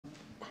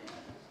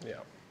Yeah.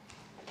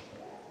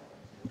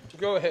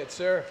 Go ahead,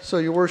 sir. So,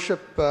 Your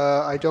Worship,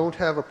 I don't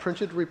have a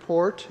printed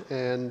report,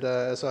 and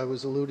as I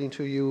was alluding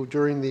to you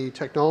during the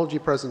technology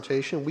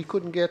presentation, we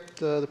couldn't get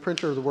the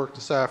printer to work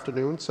this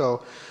afternoon,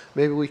 so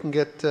maybe we can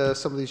get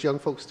some of these young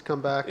folks to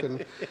come back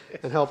and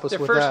help us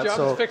with that. Their first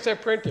job is fix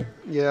that printer.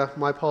 Yeah,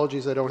 my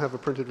apologies, I don't have a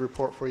printed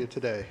report for you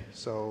today.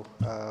 So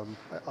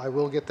I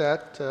will get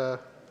that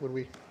when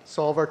we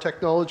solve our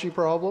technology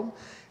problem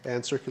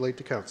and circulate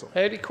to council.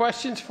 Any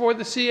questions for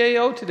the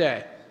CAO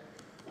today?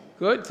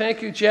 Good,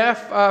 thank you,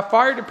 Jeff.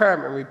 Fire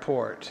department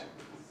report.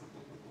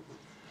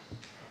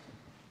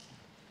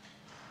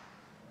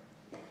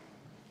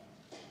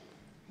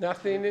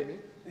 Nothing.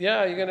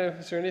 Yeah,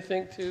 is there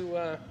anything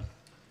to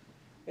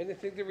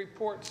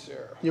report,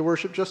 sir? Your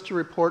Worship, just to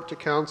report to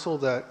council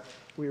that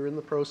we are in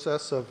the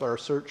process of our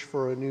search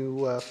for a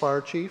new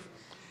fire chief,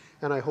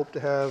 and I hope to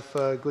have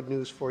good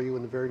news for you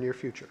in the very near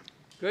future.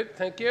 Good,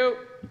 thank you.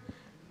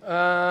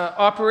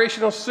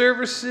 Operational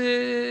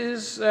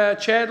services,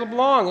 Chad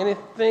LeBlanc.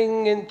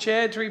 Anything in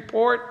Chad's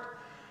report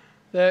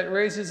that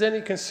raises any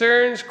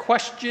concerns,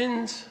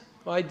 questions,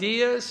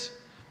 ideas?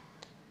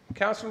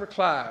 Councillor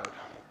McLeod.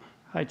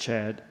 Hi,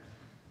 Chad.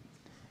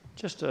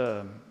 Just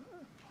a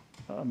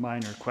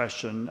minor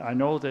question. I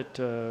know that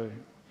the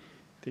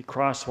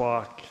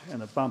crosswalk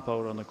and the bump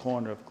out on the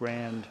corner of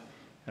Grand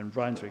and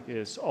Brunswick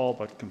is all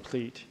but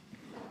complete.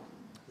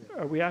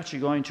 Are we actually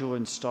going to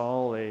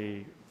install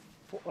a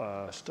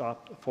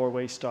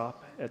four-way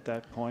stop at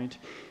that point?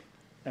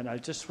 And I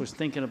just was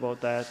thinking about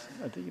that.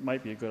 I think it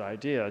might be a good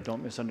idea.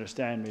 Don't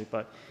misunderstand me,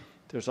 but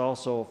there's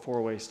also a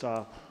four-way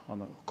stop on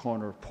the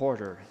corner of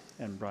Porter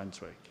and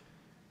Brunswick.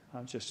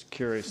 I'm just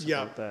curious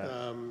about that.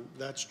 Yeah,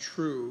 that's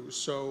true.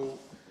 So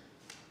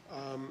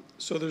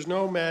there's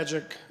no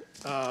magic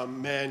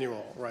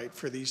manual, right,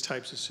 for these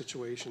types of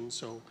situations.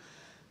 So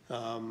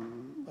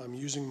I'm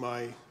using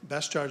my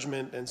best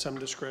judgment and some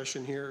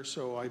discretion here.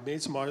 So I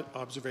made some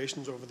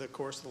observations over the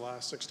course of the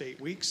last 6 to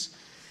 8 weeks.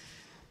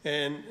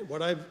 And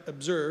what I've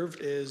observed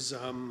is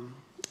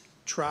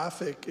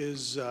traffic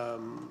is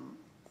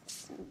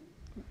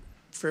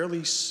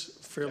fairly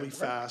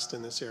fast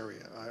in this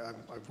area.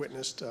 I've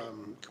witnessed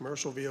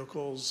commercial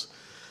vehicles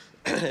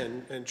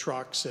and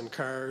trucks and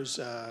cars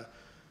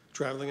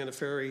traveling at a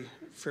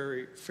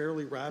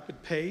fairly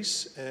rapid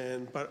pace.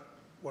 But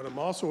what I'm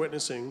also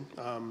witnessing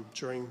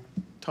during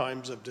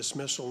times of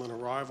dismissal and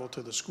arrival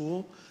to the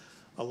school,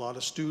 a lot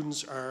of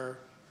students are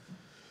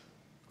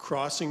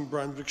crossing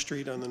Brunswick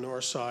Street on the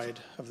north side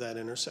of that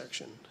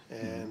intersection,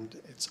 and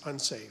it's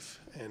unsafe.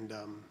 And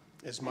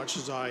as much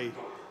as I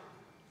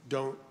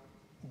don't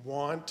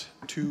want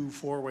 2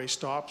 four-way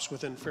stops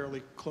within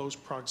fairly close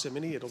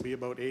proximity, it'll be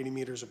about 80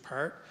 meters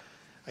apart,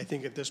 I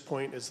think at this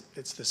point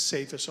it's the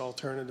safest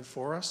alternative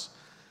for us.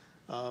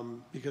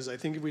 Because I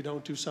think if we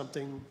don't do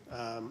something,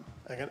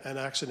 an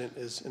accident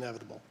is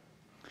inevitable.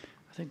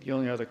 I think the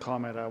only other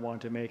comment I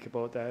want to make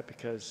about that,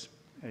 because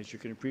as you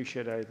can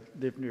appreciate, I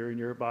live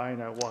nearby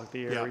and I walk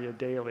the area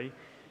daily.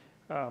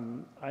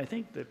 I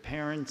think the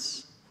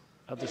parents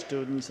of the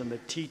students and the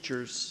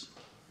teachers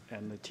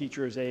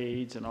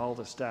aides and all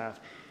the staff,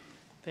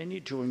 they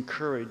need to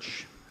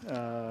encourage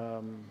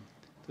the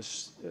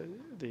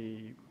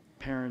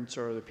parents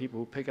or the people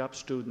who pick up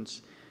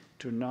students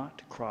to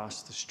not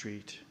cross the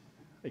street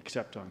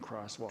except on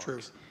crosswalks.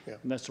 True. Yeah.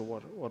 And that's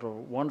what a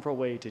wonderful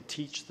way to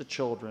teach the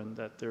children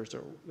that there's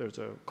a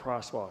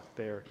crosswalk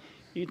there,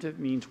 even if it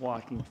means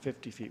walking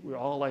 50 feet. We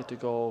all like to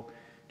go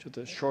to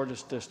the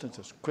shortest distance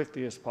as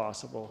quickly as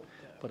possible,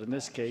 but in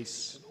this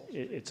case,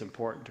 it's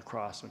important to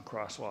cross on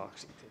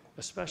crosswalks,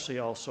 especially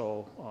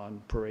also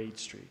on Parade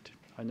Street.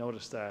 I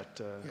noticed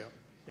that.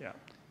 Yeah.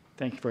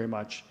 Thank you very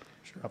much.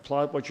 Sure.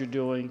 Applaud what you're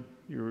doing.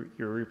 Your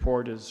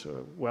report is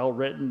well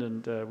written,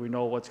 and we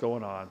know what's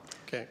going on.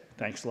 Okay.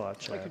 Thanks a lot,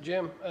 Chad. Thank you,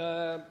 Jim.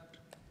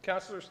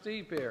 Councillor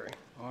Steve Barry.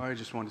 I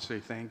just want to say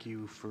thank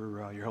you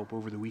for your help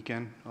over the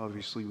weekend.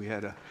 Obviously, we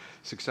had a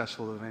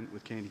successful event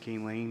with Candy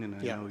Cane Lane, and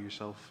I know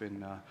yourself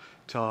and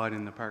Todd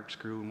and the Parks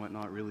crew and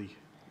whatnot really,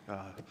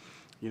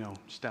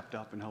 stepped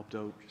up and helped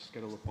out. Just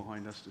got to look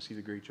behind us to see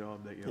the great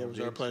job that you all did. It was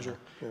our pleasure.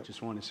 So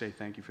just want to say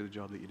thank you for the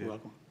job that you did. You're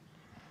welcome.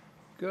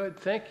 Good,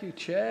 thank you,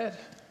 Chad.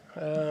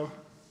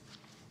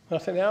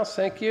 Nothing else,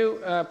 thank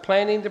you.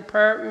 Planning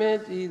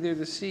Department, either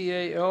the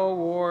CAO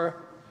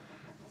or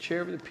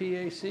Chair of the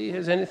PAC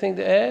has anything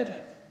to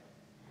add?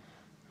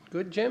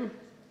 Good, Jim?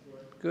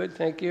 Good,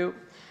 thank you.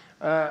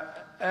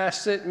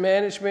 Asset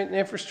Management and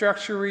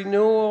Infrastructure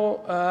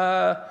Renewal,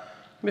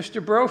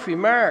 Mr. Brophy,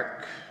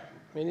 Mark.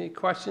 Any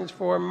questions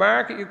for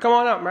Mark? You come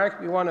on up, Mark,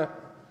 if you want to.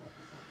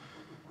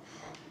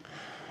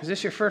 Is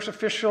this your first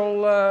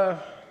official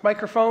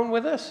microphone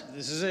with us?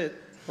 This is it.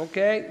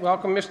 Okay,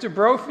 welcome, Mr.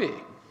 Brophy.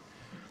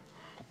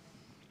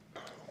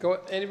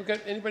 Anybody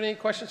any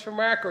questions for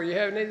Mark, or you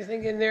have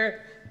anything in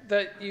there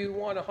that you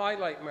want to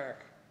highlight,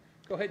 Mark?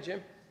 Go ahead,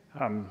 Jim.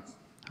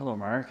 Hello,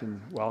 Mark, and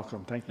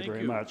welcome. Thank you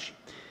very much.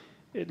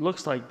 It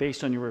looks like,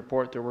 based on your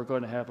report, that we're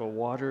going to have a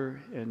water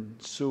and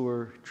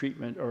sewer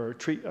treatment or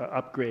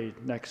upgrade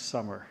next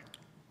summer.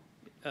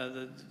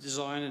 The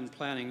design and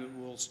planning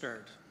will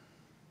start.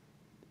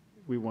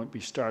 We won't be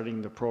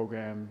starting the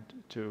program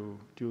to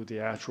do the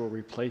actual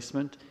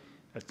replacement.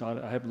 It's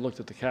not, I haven't looked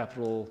at the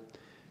capital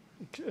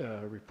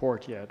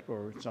report yet,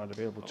 or it's not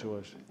available to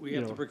us. We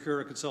have to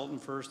procure a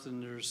consultant first,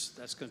 and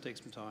that's going to take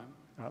some time.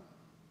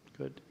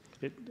 Good.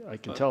 I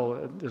can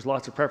tell, there's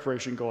lots of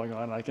preparation going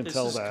on, I can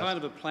tell that. This is kind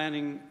of a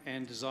planning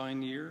and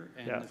design year,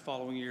 and Yeah. the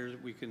following year,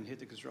 we can hit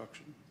the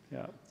construction.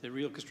 Yeah, The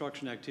real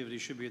construction activity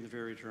should be in the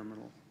ferry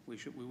terminal. We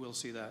will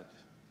see that.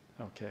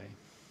 okay,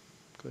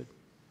 good.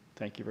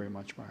 Thank you very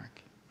much,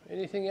 Mark.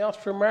 Anything else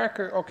for Mark?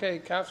 Okay,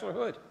 Councillor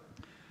Hood.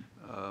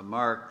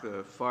 Mark,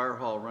 the fire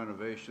hall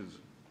renovations,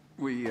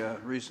 we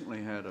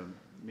recently had a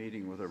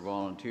meeting with our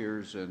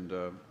volunteers, and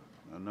a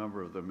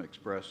number of them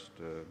expressed,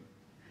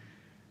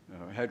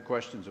 had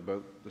questions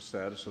about the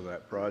status of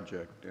that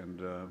project,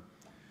 and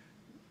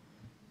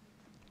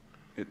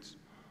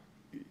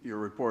your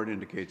report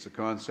indicates the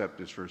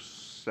concept is for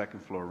second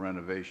floor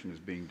renovation is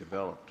being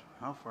developed.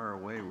 How far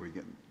away are we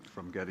getting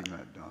from getting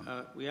that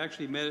done? We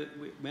actually met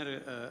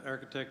an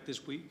architect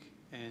this week,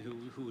 and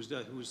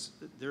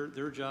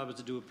their job is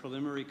to do a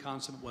preliminary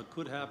concept of what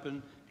could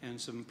happen and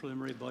some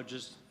preliminary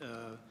budgets.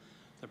 The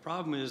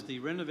problem is the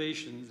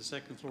renovation, the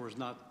second floor it's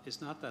not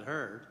that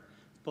hard,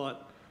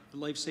 but the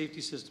life safety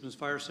systems,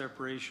 fire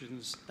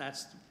separations,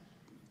 that's the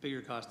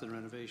bigger cost than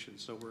renovation.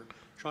 So we're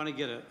trying to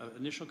get an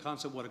initial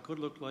concept of what it could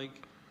look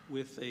like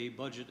with a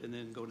budget, and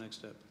then go next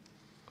step.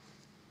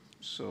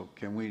 So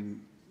can we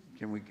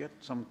get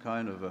some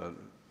kind of a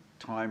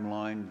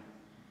timeline,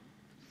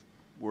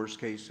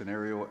 worst case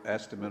scenario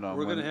estimate on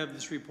We're when? going to have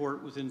this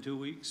report within 2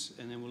 weeks,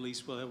 and then at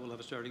least we'll have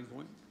a starting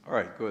point. All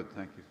right, good,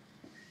 thank you.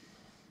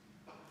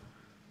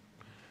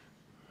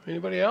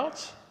 Anybody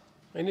else?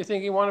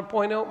 Anything you want to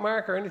point out,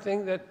 Mark, or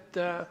anything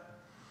that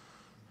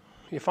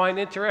you find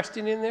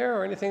interesting in there,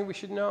 or anything we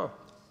should know?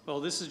 Well,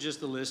 this is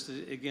just the list.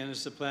 Again,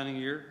 it's the planning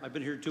year. I've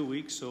been here 2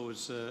 weeks, so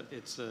give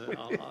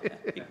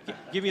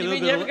me a You little mean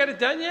bit. you haven't got it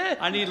done yet?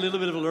 I need a little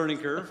bit of a learning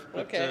curve.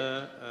 But,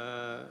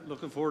 Okay.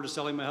 looking forward to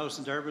selling my house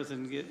in Dartmouth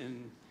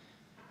and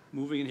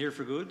moving in here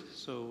for good.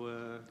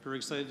 So very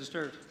excited to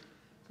start.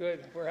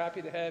 Good, we're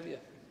happy to have you.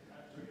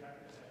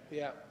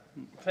 Yeah,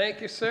 thank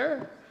you,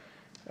 sir.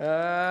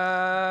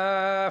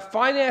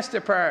 Finance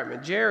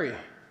Department, Jerry. I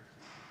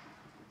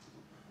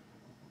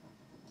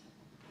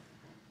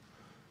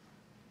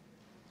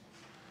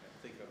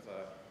think I've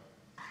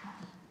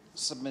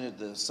submitted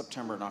the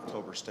September and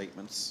October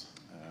statements.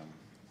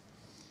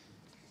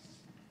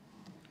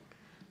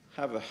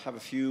 Have a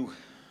few,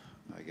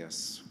 I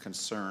guess,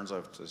 concerns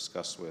I've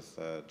discussed with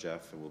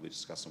Jeff, and we'll be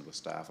discussing with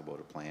staff about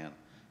a plan,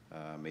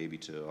 maybe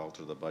to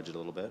alter the budget a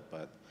little bit.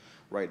 But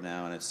right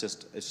now, and it's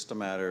just a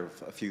matter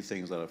of a few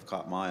things that have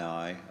caught my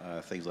eye.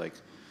 Things like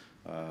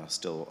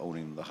still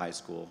owning the high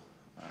school,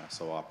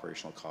 so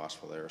operational costs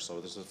for there. So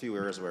there's a few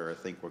areas where I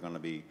think we're going to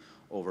be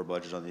over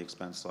budget on the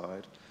expense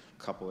side.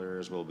 A couple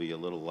areas will be a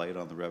little light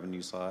on the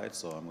revenue side.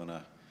 So I'm going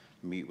to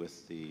meet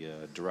with the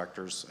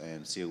directors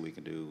and see what we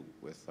can do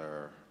with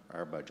our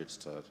budgets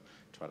to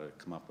try to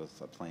come up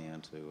with a plan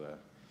to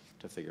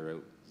figure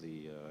out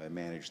and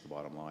manage the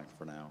bottom line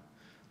for now.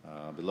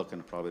 I'll be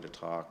looking probably to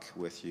talk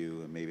with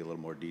you in maybe a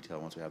little more detail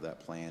once we have that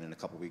plan in a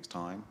couple weeks'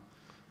 time.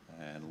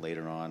 And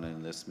later on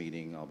in this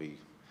meeting, I'll be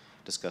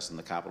discussing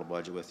the capital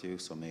budget with you.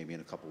 So maybe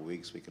in a couple of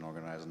weeks, we can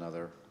organize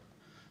another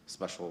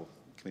special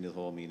committee of the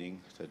whole meeting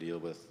to deal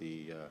with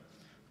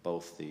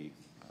both the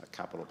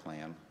capital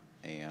plan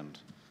and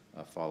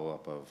a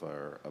follow-up of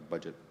our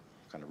budget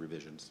kind of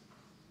revisions.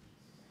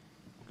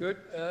 Good.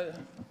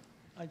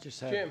 I just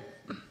have. Jim.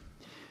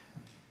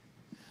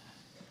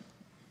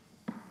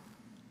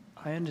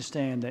 I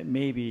understand that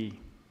maybe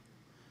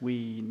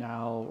we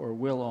now or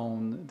will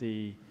own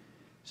the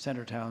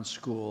Centertown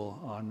School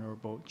on or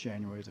about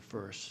January the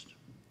 1st.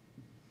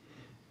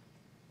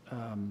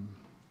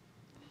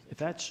 If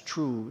that's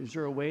true, is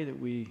there a way that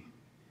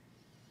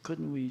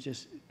couldn't we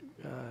just,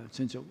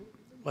 since it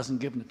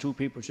wasn't given to two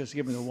people, it's just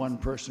given to one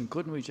person,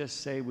 couldn't we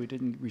just say we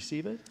didn't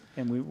receive it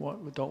and we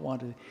don't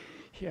want to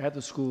have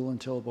the school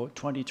until about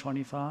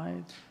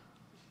 2025?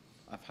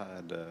 I've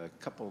had a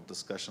couple of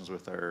discussions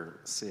with our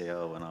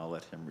CAO, and I'll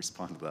let him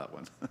respond to that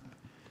one.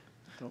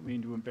 Don't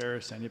mean to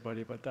embarrass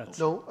anybody, but that's...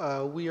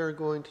 No, we are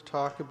going to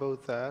talk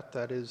about that.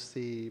 That is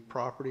the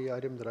property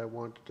item that I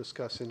want to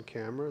discuss in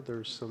camera.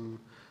 There's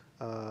some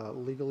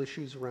legal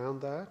issues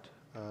around that,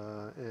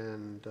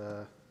 and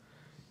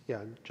yeah,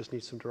 just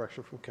need some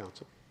direction from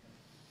council.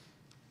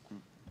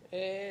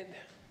 And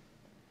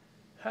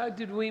how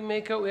did we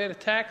make out? We had a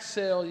tax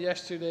sale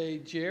yesterday,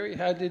 Jerry.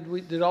 How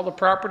did all the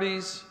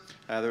properties?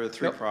 There were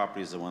three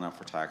properties that went up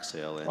for tax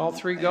sale. And, All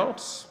three go? and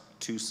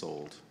Two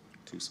sold.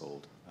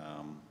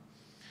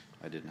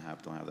 I don't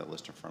have that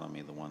list in front of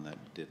me. The one that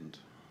didn't,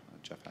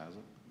 Jeff has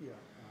it?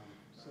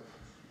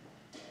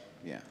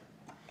 Yeah.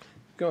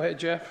 Go ahead,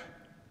 Jeff.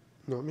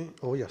 Not me?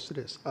 Oh, yes, it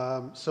is.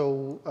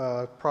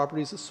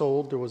 Properties that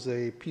sold, there was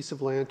a piece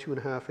of land,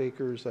 2.5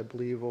 acres, I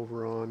believe,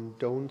 over on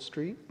Doan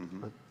Street,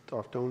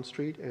 off Doan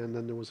Street, and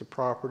then there was a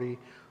property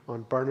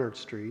on Barnard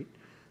Street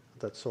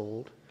that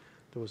sold.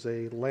 There was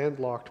a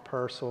landlocked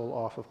parcel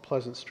off of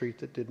Pleasant Street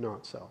that did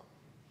not sell.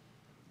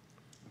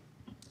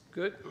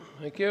 Good,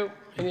 thank you.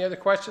 Any other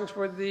questions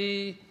for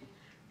the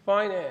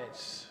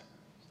finance?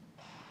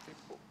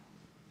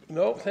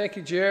 No, thank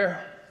you,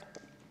 Chair.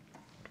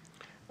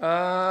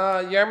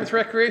 Yarmouth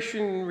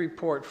Recreation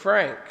Report,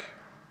 Frank.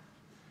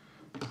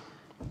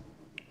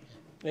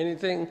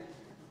 Anything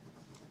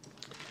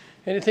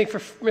for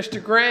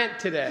Mr. Grant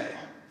today?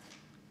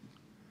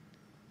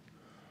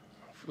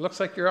 Looks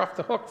like you're off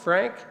the hook,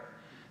 Frank.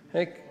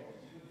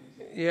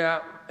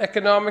 Yeah,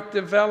 economic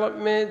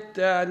development,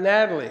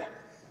 Natalie.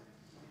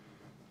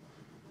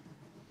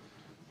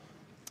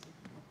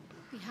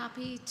 Be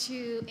happy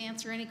to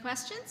answer any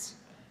questions.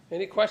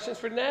 Any questions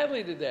for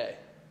Natalie today?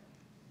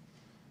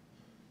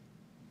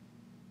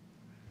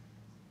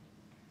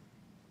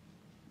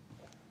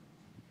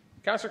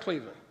 Councillor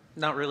Cleveland.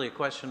 Not really a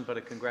question, but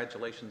a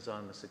congratulations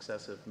on the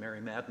success of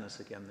Merry Madness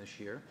again this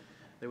year.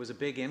 There was a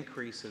big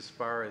increase as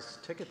far as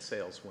ticket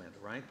sales went,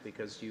 right?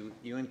 Because you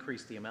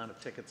increased the amount of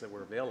tickets that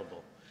were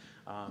available,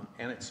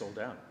 and it sold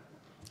out.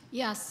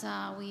 Yes,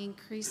 we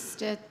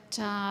increased it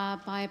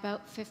by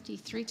about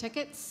 53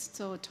 tickets,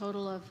 so a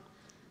total of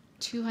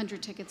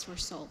 200 tickets were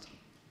sold.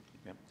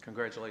 Yep.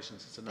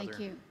 Congratulations. It's another Thank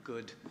you.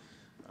 good,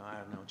 I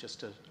don't know,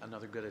 just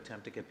another good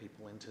attempt to get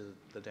people into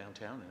the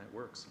downtown, and it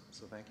works.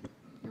 So thank you.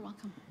 You're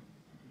welcome.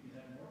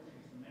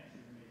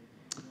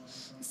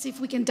 See if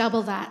we can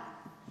double that.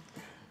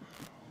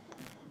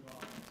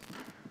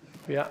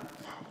 Yeah,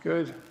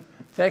 good.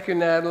 Thank you,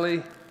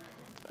 Natalie.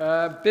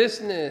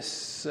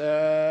 Business,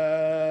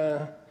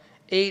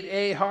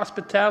 8A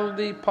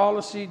Hospitality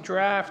Policy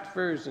Draft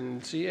Version,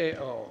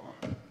 CAO.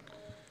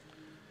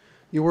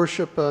 Your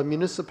Worship,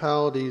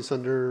 municipalities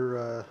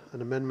under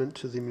an amendment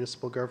to the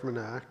Municipal Government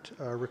Act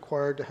are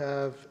required to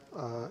have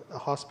a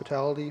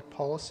hospitality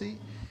policy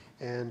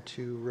and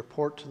to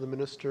report to the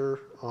minister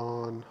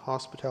on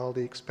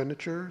hospitality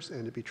expenditures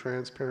and to be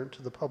transparent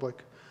to the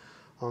public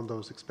on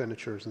those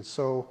expenditures. And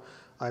so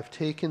I've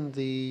taken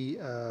the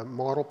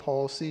model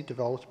policy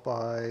developed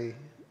by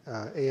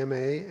AMA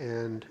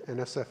and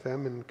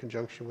NSFM in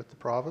conjunction with the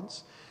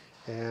province,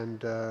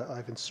 and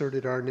I've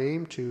inserted our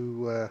name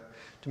to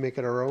make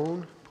it our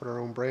own, put our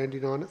own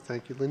branding on it.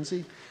 Thank you,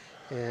 Lindsay.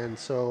 And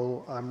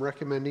so I'm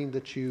recommending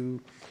that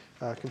you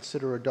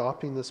consider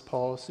adopting this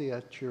policy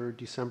at your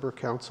December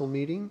council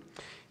meeting.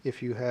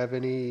 If you have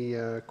any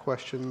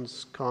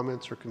questions,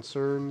 comments, or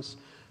concerns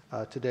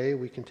today,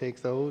 we can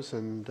take those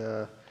and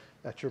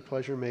at your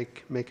pleasure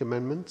make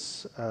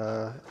amendments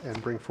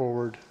and bring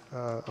forward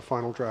a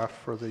final draft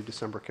for the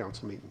December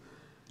council meeting.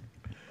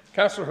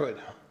 Councillor Hood.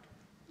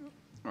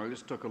 I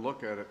just took a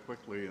look at it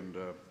quickly, and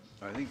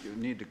I think you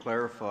need to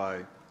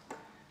clarify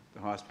the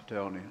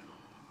hospitality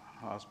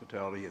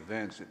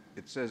events.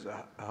 It says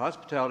a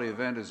hospitality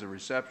event is a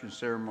reception,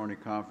 ceremony,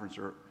 conference,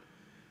 or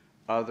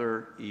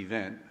other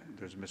event,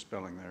 there's a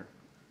misspelling there,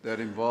 that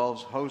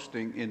involves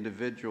hosting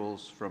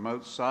individuals from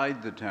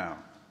outside the town.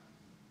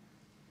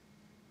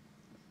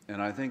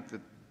 And I think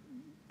that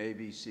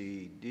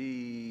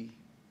ABCD,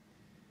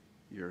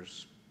 you're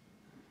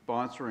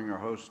sponsoring or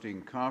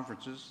hosting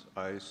conferences.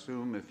 I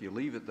assume if you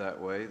leave it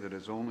that way, that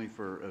it's only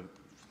for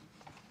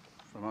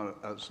from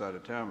outside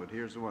of town, but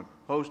here's the one.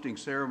 Hosting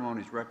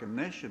ceremonies,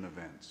 recognition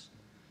events.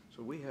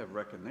 So we have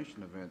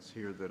recognition events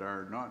here that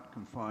are not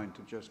confined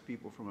to just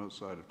people from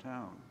outside of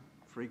town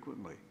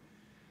frequently.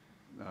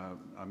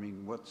 I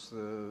mean, what's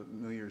the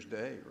New Year's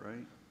Day,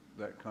 right?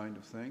 That kind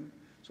of thing.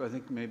 So I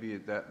think maybe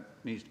that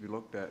needs to be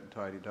looked at and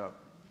tidied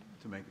up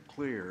to make it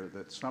clear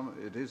that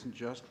it isn't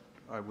just,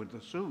 I would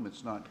assume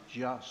it's not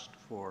just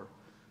for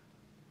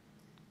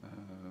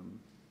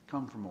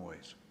come from a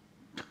ways.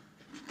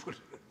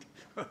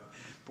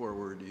 Poor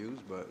word to use,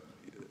 but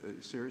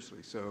seriously.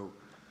 So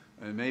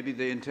and maybe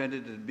they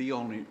intended it to be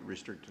only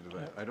restricted to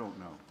that. I don't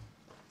know.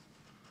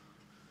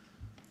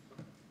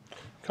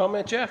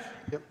 Comment, Jeff?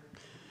 Yep.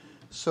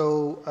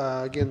 So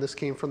again, this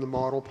came from the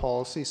model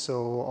policy,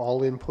 so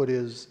all input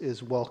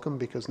is welcome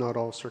because not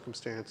all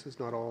circumstances,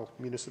 not all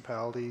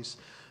municipalities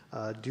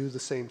do the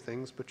same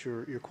things, but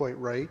you're quite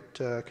right,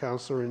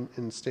 Councillor,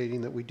 in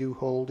stating that we do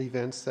hold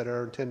events that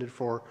are intended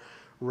for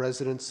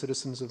residents,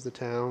 citizens of the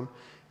town,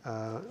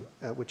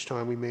 at which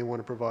time we may want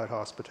to provide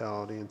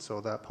hospitality, and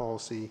so that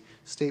policy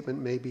statement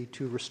may be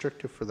too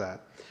restrictive for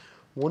that.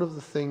 One of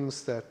the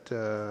things that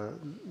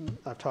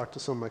I've talked to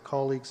some of my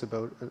colleagues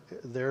about,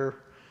 their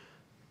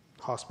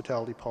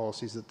hospitality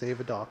policies that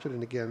they've adopted,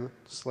 and again,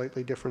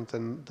 slightly different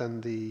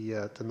than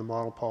the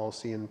model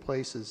policy in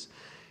place,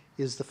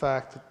 is the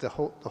fact that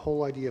the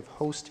whole idea of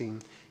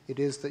hosting, it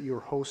is that you're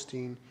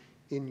hosting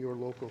in your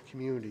local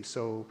community.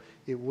 So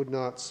it would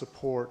not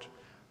support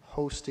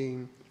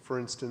hosting, for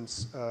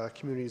instance,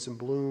 Communities in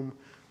Bloom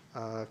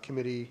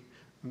committee,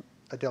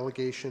 a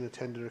delegation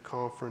attended a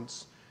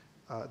conference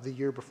the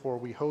year before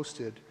we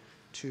hosted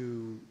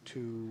to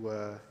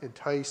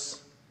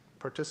entice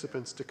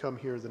participants to come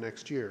here the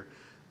next year.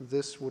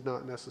 This would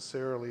not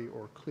necessarily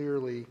or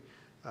clearly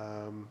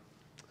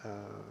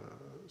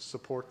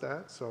support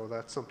that, so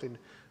that's something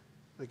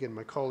again,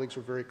 my colleagues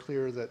were very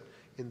clear that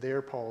in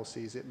their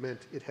policies, it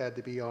meant it had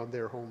to be on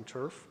their home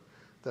turf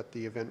that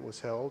the event was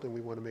held, and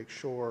we want to make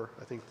sure,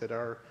 I think, that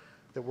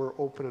we're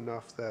open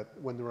enough that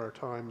when there are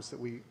times that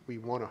we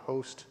want to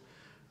host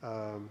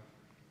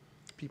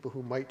people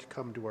who might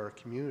come to our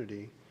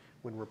community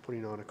when we're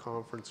putting on a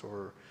conference,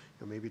 or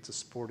maybe it's a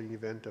sporting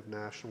event of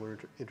national or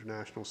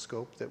international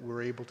scope, that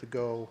we're able to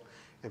go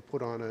and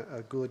put on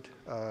a good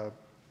a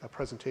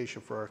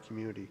presentation for our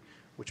community,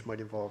 which might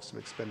involve some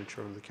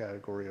expenditure in the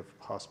category of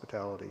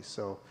hospitality.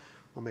 So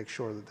we'll make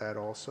sure that that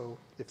also,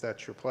 if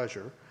that's your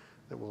pleasure,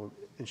 that we'll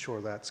ensure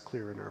that's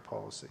clear in our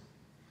policy.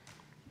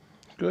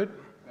 Good.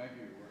 Thank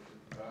you,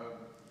 Your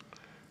Worship.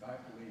 I have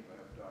to leave. I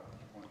have doctor's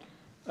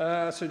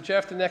appointment. So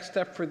Jeff, the next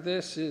step for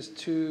this is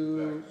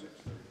to,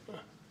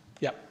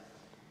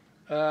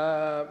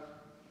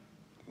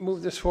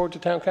 move this forward to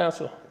town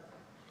council.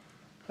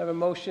 Have a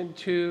motion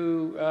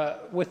to,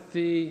 with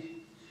the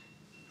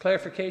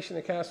clarification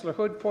that Councillor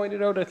Hood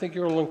pointed out, I think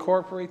you will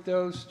incorporate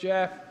those,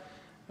 Jeff.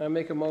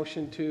 Make a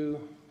motion to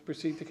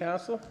proceed to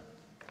council.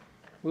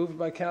 Moved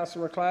by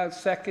Councillor MacLeod,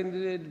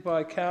 seconded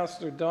by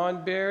Councillor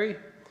Don Barry.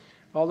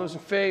 All those in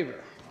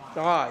favor?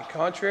 Aye.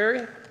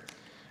 Contrary?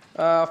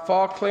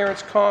 Fall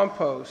clearance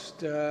compost.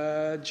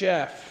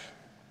 Jeff.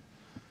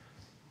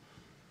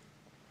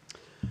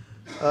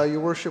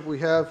 Your Worship, we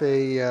have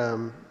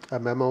a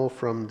memo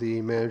from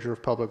the Manager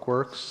of Public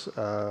Works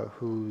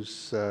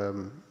whose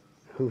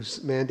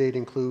mandate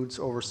includes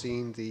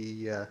overseeing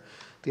the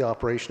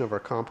operation of our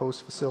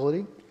compost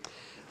facility.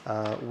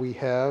 We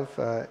have,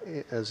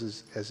 as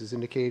is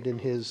indicated in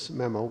his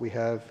memo, we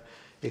have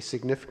a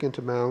significant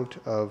amount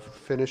of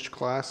finished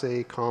Class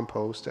A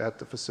compost at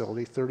the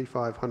facility,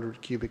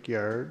 3,500 cubic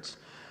yards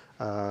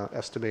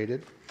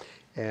estimated.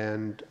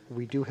 And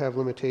we do have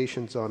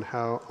limitations on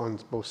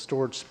both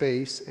storage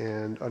space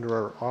and under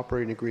our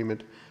operating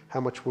agreement, how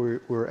much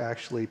we're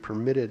actually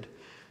permitted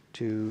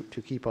to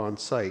keep on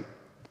site.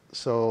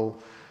 So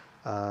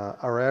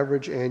our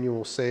average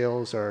annual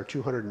sales are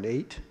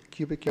 208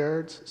 cubic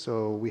yards,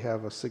 so we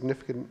have a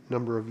significant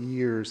number of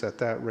years at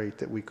that rate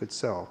that we could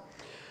sell.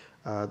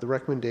 The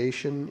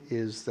recommendation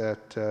is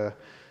that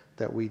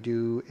we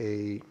do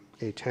a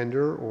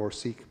tender or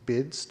seek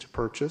bids to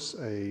purchase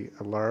a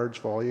large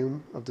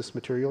volume of this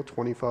material,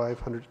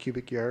 2,500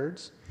 cubic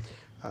yards.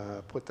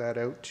 Put that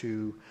out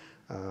to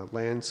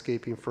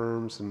landscaping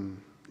firms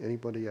and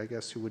anybody, I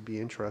guess, who would be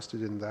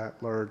interested in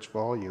that large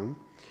volume,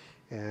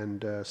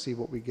 and see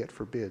what we get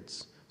for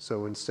bids.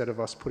 So instead of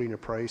us putting a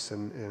price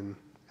and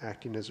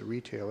acting as a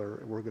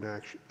retailer, we're going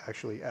to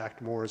actually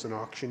act more as an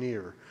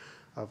auctioneer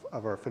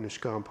of our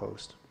finished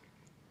compost.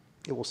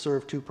 It will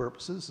serve two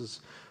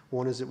purposes.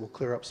 One is it will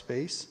clear up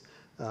space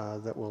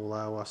that will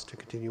allow us to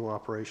continue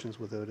operations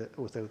without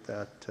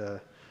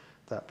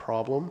that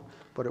problem,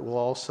 but it will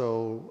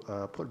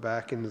also put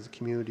back into the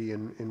community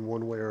in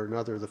one way or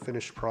another the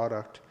finished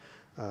product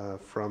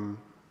from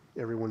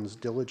everyone's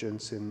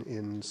diligence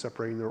in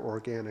separating their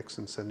organics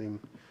and sending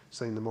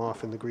them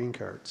off in the green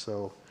cart.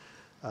 So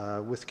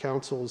with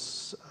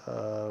council's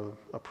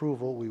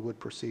approval, we would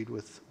proceed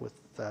with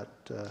that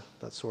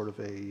sort of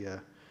a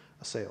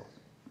sale.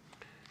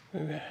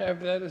 We have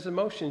that as a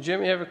motion.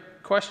 Jim, you have a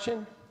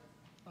question?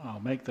 I'll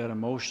make that a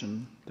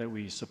motion that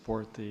we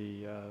support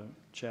the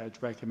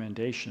Chad's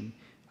recommendation.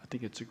 I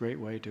think it's a great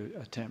way to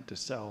attempt to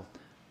sell.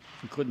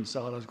 If we couldn't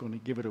sell it, I was going to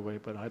give it away,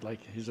 but I'd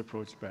like his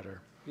approach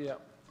better. Yeah.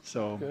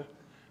 So, Good.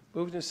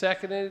 Moved and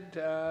seconded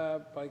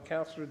by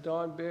Councillor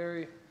Don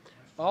Barry.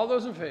 All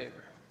those in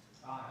favor?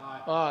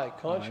 Aye. Aye.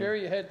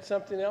 Contrary, you had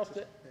something else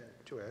to add?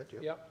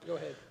 Yep, go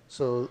ahead.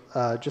 So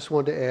just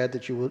wanted to add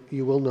that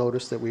you will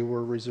notice that we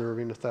were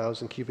reserving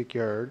 1,000 cubic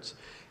yards,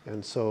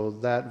 and so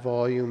that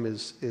volume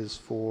is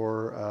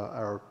for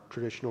our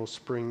traditional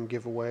spring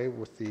giveaway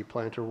with the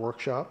planter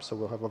workshop. So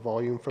we'll have a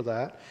volume for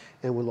that,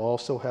 and we'll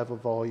also have a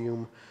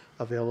volume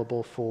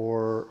available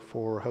for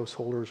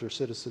householders or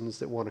citizens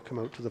that want to come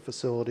out to the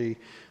facility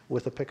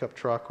with a pickup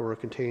truck or a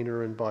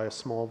container and buy a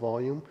small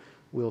volume.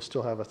 We'll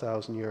still have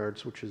 1,000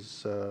 yards, which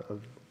is a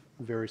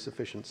very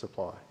sufficient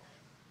supply.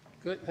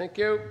 Good, thank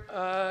you.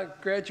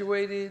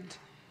 Graduated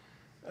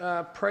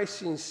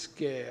pricing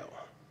scale.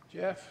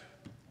 Jeff?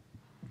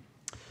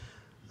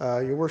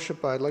 Your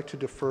Worship, I'd like to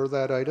defer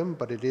that item,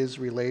 but it is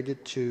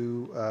related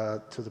to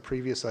the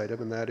previous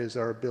item, and that is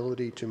our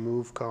ability to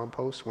move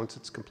compost once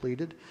it's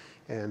completed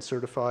and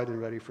certified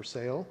and ready for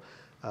sale.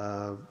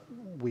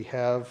 We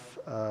have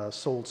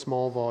sold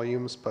small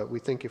volumes, but we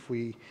think if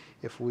we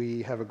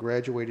have a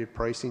graduated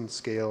pricing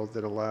scale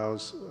that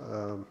allows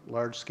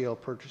large-scale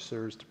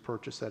purchasers to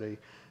purchase at a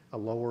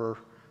lower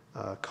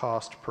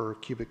cost per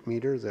cubic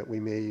meter, that we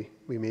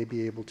may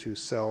be able to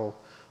sell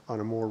on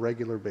a more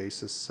regular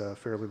basis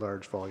fairly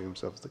large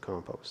volumes of the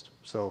compost.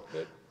 So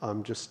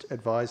I'm just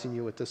advising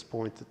you at this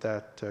point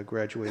that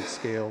graduated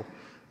scale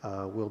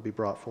will be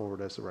brought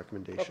forward as a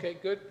recommendation. Okay,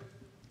 good.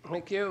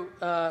 Thank you.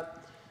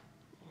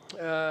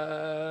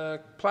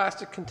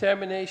 Plastic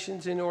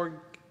contaminations in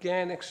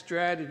organic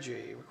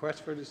strategy.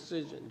 Request for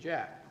decision.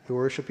 Jack. Your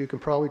Worship, you can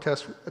probably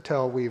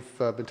tell we've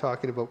been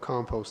talking about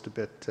compost a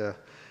bit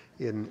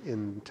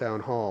in Town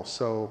Hall.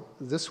 So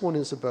this one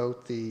is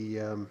about the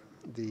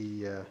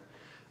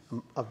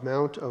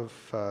amount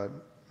of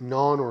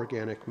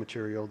non-organic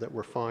material that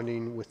we're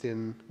finding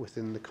within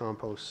the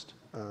compost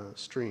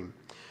stream.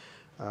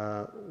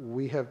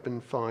 We have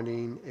been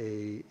finding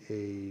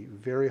a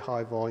very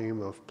high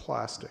volume of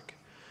plastic,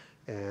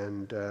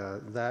 and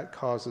that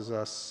causes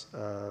us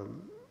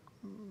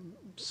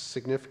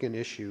significant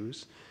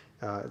issues.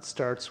 It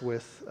starts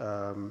with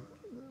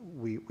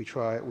we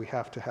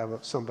have to have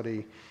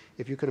somebody,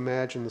 if you can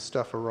imagine the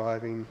stuff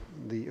arriving,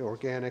 the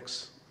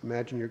organics,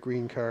 imagine your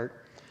green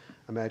cart,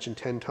 imagine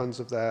 10 tons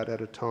of that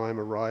at a time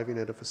arriving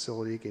at a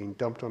facility, getting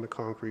dumped on the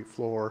concrete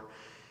floor,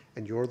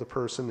 and you're the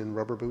person in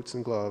rubber boots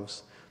and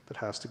gloves that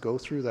has to go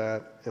through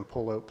that and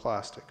pull out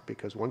plastic,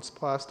 because once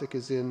plastic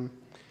is in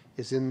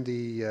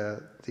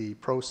the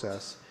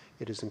process,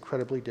 it is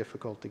incredibly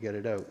difficult to get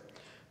it out.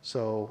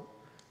 So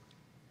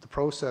the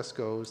process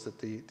goes that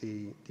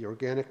the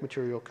organic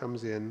material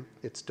comes in,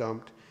 it's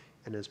dumped,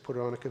 and is put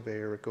on a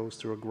conveyor. It goes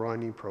through a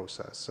grinding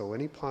process. So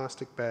any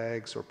plastic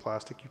bags or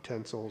plastic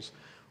utensils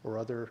or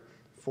other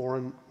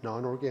foreign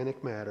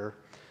non-organic matter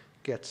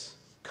gets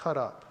cut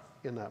up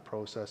in that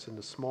process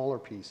into smaller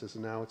pieces,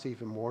 and now it's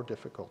even more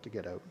difficult to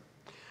get out.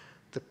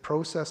 The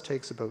process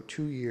takes about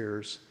 2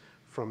 years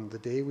from the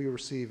day we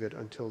receive it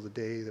until the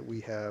day that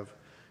we have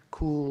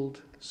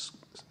cooled,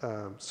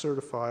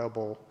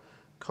 certifiable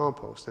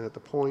compost, and at the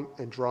point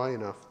and dry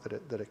enough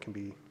that it can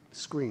be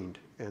screened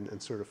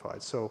and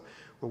certified. So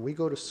when we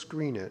go to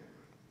screen it,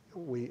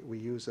 we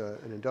use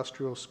an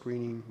industrial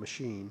screening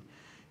machine,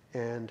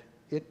 and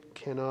it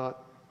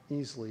cannot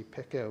easily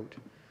pick out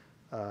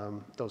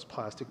those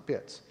plastic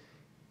bits.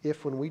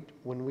 If when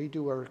we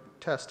do our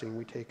testing,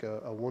 we take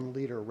a 1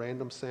 liter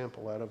random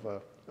sample out of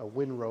a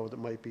windrow that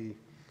might be,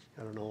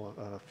 I don't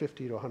know,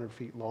 50 to 100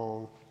 feet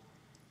long,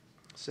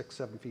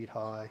 6-7 feet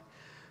high,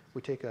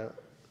 we take a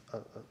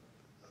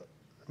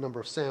number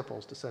of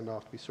samples to send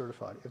off to be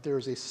certified. If there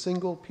is a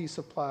single piece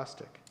of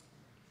plastic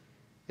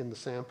in the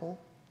sample,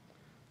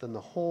 then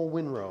the whole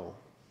windrow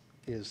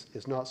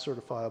is not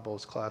certifiable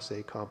as Class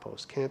A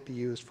compost. Can't be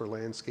used for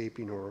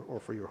landscaping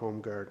or for your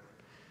home garden.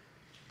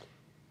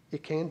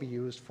 It can be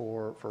used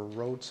for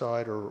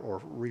roadside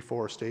or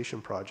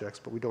reforestation projects,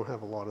 but we don't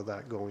have a lot of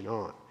that going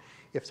on.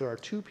 If there are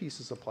 2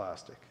 pieces of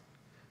plastic,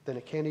 then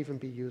it can't even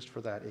be used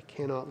for that. It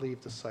cannot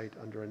leave the site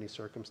under any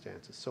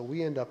circumstances. So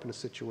we end up in a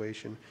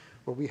situation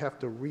where we have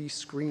to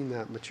re-screen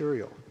that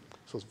material.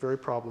 So it's very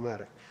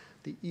problematic.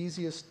 The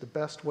easiest, the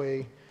best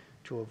way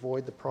to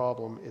avoid the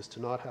problem is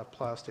to not have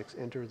plastics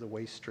enter the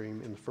waste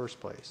stream in the first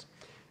place.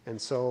 And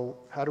so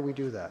how do we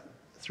do that?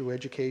 Through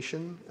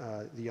education.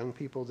 The young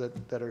people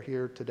that are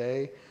here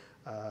today,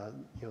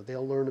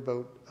 they'll learn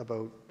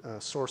about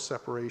source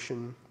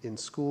separation in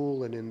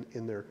school and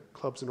in their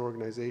clubs and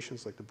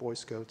organizations like the Boy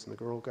Scouts and the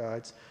Girl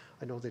Guides.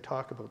 I know they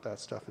talk about that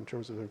stuff in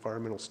terms of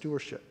environmental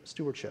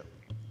stewardship.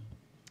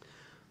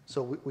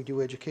 So we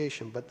do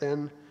education, but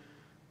then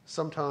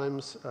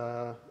sometimes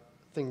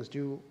things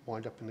do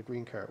wind up in the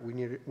green cart. We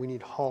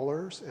need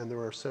haulers, and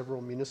there are several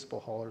municipal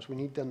haulers. We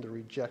need them to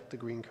reject the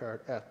green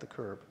cart at the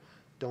curb.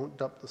 Don't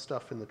dump the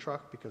stuff in the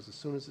truck, because as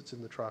soon as it's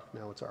in the truck,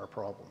 now it's our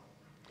problem.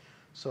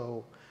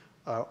 So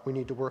we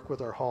need to work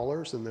with our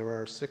haulers, and there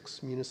are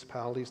 6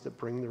 municipalities that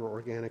bring their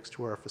organics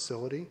to our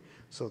facility.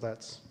 So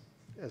that's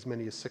as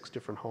many as 6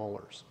 different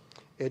haulers.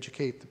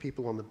 Educate the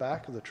people on the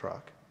back of the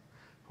truck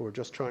who are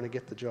just trying to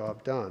get the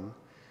job done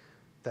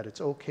that it's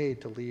okay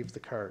to leave the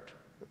cart,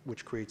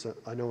 which creates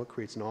I know it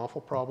creates an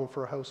awful problem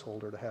for a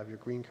householder to have your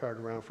green cart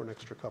around for an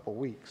extra couple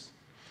weeks,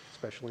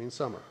 especially in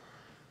summer.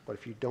 But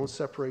if you don't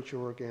separate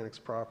your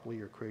organics properly,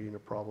 you're creating a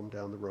problem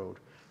down the road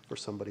for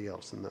somebody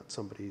else, and that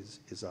somebody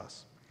is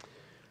us.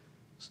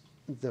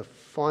 The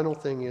final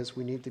thing is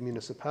we need the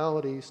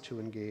municipalities to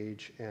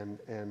engage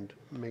and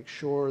make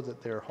sure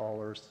that their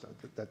haulers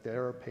that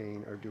they're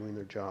paying are doing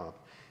their job.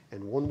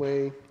 And one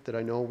way that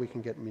I know we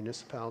can get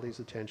municipalities'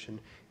 attention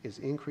is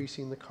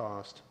increasing the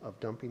cost of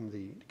dumping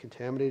the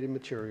contaminated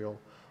material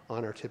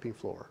on our tipping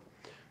floor.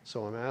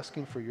 So I'm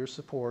asking for your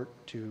support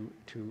to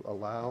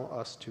allow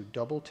us to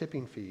double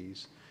tipping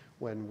fees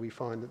when we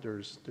find that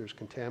there's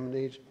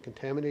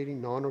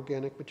contaminating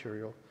non-organic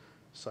material,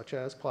 such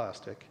as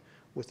plastic,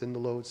 within the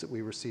loads that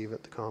we receive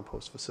at the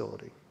compost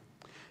facility.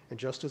 And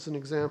just as an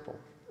example,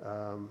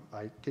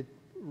 I did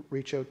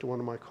reach out to one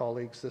of my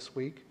colleagues this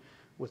week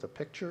with a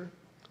picture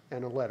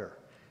and a letter.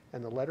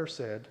 And the letter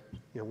said,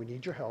 we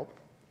need your help.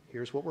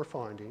 Here's what we're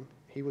finding.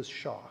 He was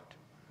shocked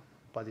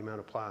by the amount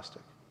of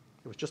plastic.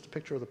 It was just a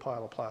picture of the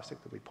pile of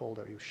plastic that we pulled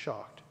out. He was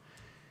shocked.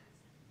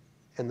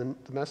 And then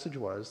the message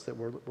was that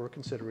we're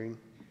considering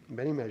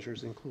many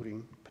measures,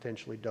 including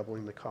potentially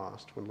doubling the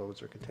cost when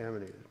loads are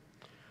contaminated.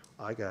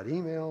 I got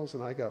emails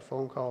and I got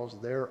phone calls.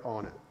 They're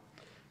on it,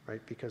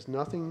 right? Because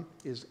nothing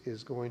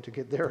is going to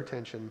get their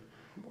attention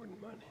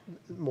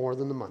more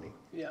than the money,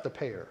 the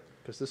payer.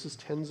 Because this is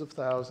tens of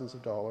thousands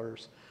of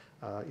dollars.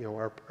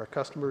 Our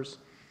customers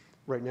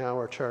right now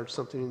are charged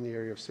something in the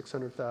area of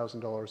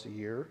 $600,000 a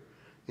year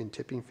in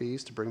tipping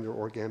fees to bring their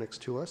organics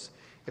to us.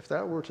 If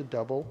that were to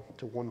double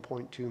to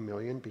 1.2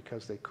 million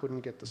because they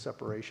couldn't get the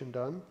separation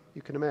done,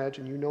 you can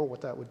imagine, you know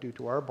what that would do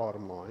to our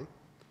bottom line.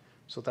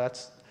 So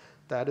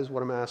that is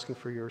what I'm asking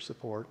for your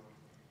support,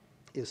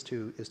 is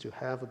to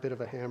have a bit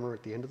of a hammer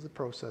at the end of the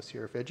process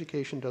here. If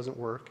education doesn't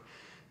work,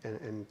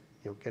 and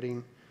you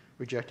know,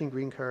 rejecting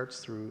green cards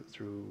through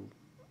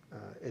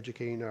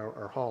educating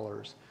our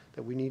haulers,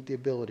 that we need the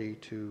ability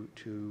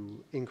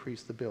to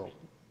increase the bill.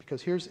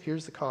 Because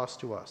here's the cost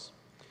to us.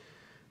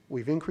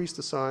 We've increased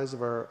the size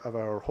of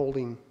our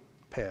holding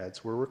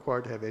pads. We're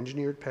required to have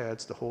engineered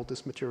pads to hold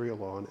this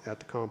material on at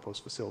the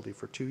compost facility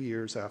for 2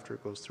 years after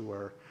it goes through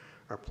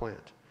our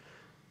plant.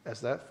 As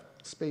that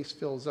space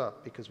fills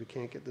up, because we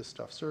can't get this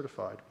stuff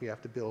certified, we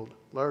have to build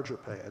larger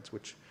pads,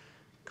 which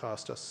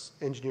cost us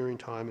engineering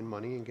time and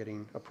money and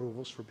getting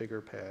approvals for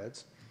bigger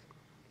pads,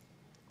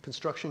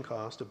 construction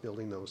cost of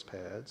building those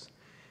pads.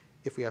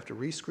 If we have to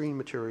rescreen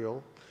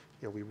material,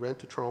 you know, we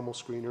rent a trommel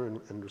screener,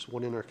 and there's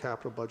one in our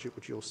capital budget,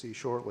 which you'll see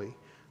shortly.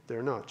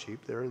 They're not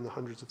cheap. They're in the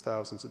hundreds of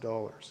thousands of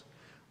dollars.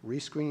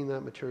 Rescreening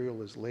that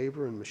material is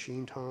labor and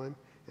machine time,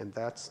 and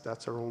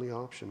that's our only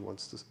option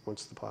once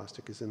the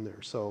plastic is in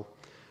there. So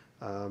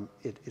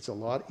it's a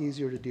lot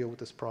easier to deal with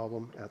this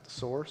problem at the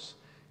source,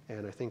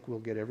 and I think we'll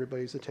get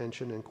everybody's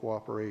attention and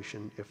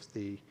cooperation if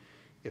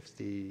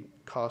the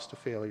cost of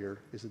failure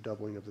is a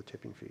doubling of the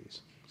tipping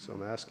fees. So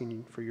I'm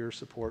asking for your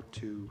support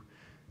to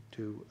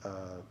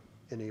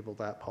enable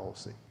that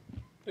policy.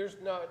 There's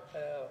not,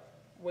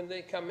 when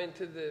they come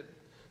into the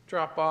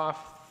drop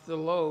off the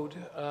load,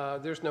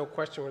 there's no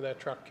question where that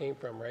truck came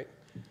from, right?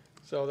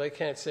 So they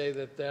can't say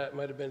that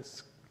might have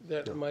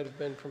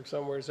been from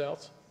somewhere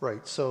else?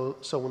 Right, so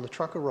when the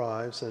truck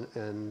arrives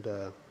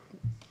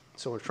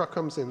so when a truck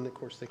comes in, of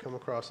course, they come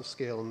across a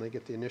scale and they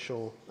get the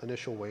initial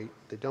weight.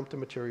 They dump the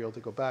material,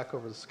 they go back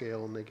over the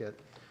scale, and they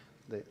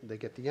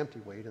get the empty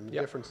weight, and the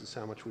difference is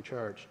how much we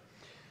charge.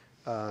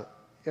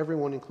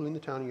 Everyone, including the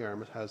town of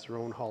Yarmouth, has their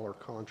own hauler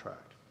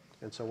contract.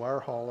 And so our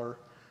hauler,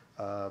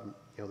 you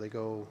know, they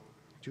go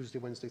Tuesday,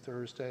 Wednesday,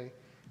 Thursday,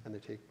 and they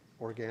take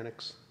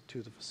organics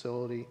to the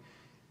facility.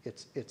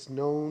 It's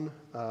known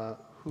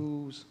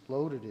whose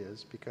load it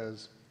is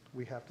because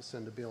we have to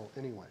send a bill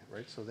anyway,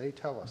 right? So they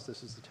tell us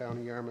this is the town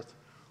of Yarmouth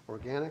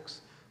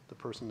organics. The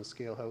person in the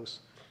scale house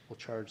will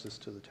charge this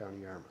to the town of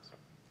Yarmouth.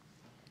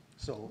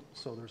 So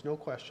there's no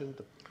question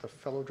the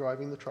fellow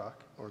driving the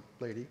truck, or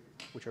lady,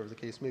 whichever the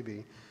case may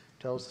be,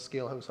 tells the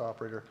scale house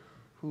operator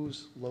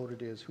whose load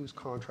it is, whose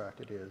contract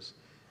it is,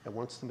 and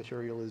once the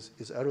material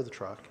is out of the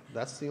truck,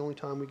 that's the only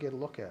time we get a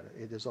look at it.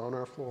 It is on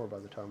our floor by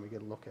the time we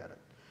get a look at it.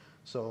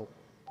 So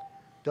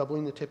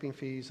doubling the tipping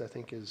fees, I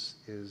think,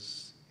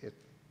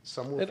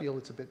 some will feel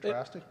it's a bit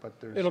drastic, but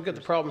it'll get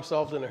the problem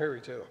solved in a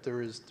hurry, too.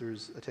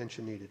 There's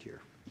attention needed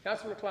here.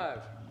 Councilor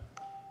MacLeod.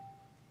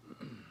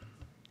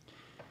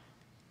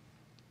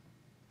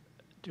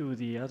 Do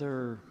the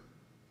other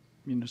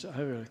I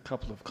have a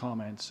couple of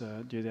comments.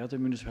 Do the other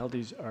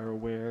municipalities are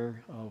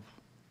aware of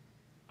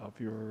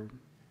your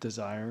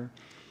desire,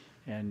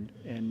 and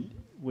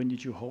when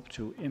did you hope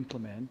to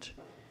implement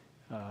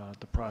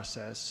the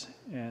process?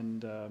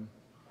 And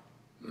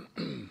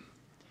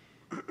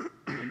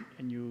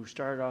and you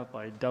started off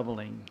by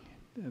doubling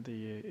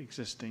the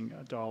existing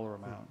dollar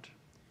amount.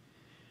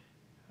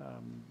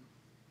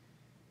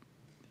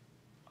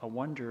 I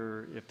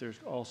wonder if there's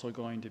also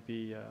going to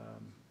be,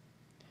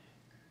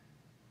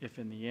 if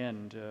in the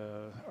end,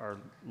 our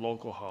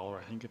local hauler,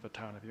 I think of the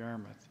town of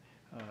Yarmouth,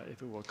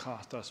 if it will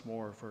cost us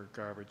more for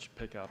garbage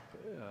pickup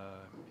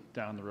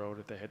down the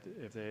road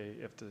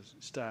if the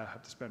staff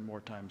have to spend more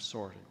time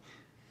sorting.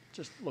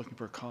 Just looking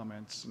for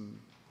comments and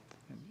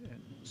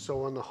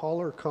So on the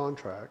hauler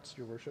contracts,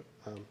 Your Worship,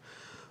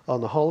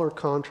 on the hauler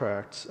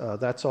contracts,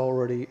 that's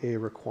already a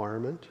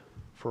requirement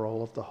for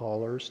all of the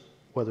haulers,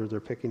 whether they're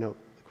picking up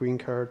green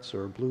carts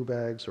or blue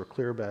bags or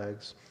clear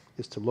bags,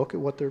 is to look at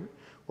what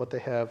they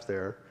have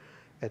there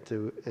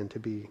and to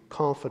be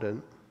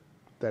confident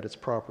that it's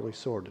properly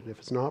sorted. If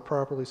it's not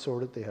properly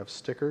sorted, they have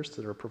stickers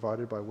that are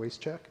provided by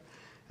WasteCheck,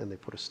 and they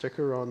put a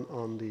sticker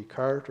on the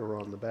cart or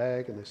on the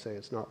bag, and they say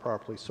it's not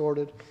properly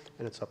sorted,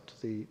 and it's up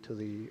to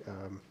the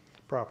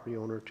property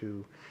owner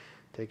to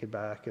take it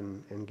back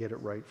and get it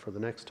right for the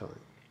next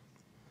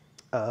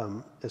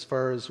time. As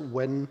far as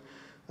when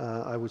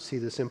I would see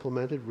this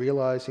implemented,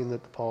 realizing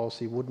that the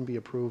policy wouldn't be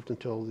approved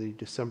until the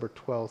December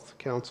 12th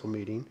council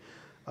meeting,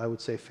 I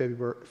would say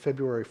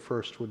February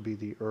 1st would be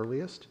the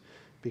earliest,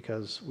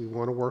 because we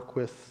want to work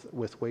with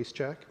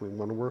WasteCheck. We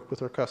want to work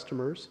with our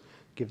customers,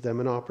 give them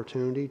an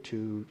opportunity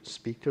to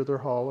speak to their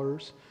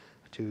haulers,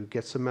 to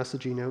get some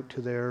messaging out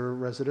to their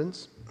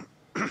residents.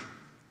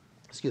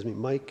 Excuse me,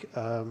 Mike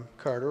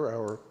Carter,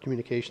 our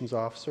communications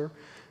officer,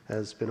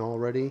 has been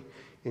already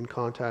in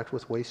contact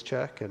with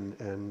WasteCheck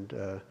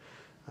and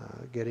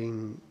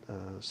getting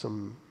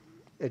some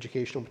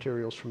educational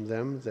materials from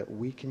them that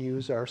we can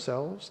use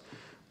ourselves.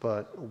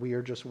 But we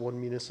are just one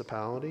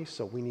municipality,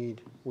 so we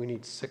need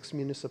 6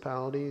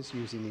 municipalities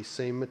using these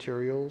same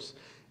materials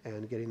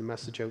and getting the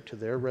message out to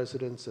their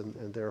residents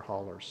and their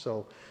haulers.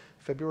 So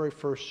February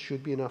 1st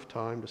should be enough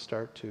time to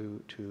start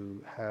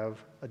to have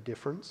a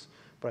difference.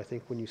 But I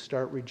think when you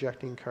start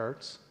rejecting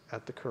carts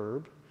at the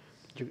curb,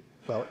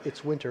 well,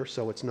 it's winter,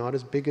 so it's not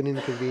as big an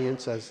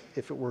inconvenience as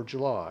if it were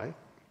July,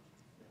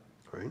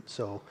 right?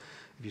 So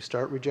if you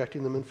start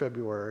rejecting them in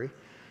February,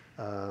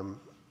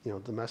 you know,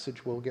 the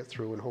message will get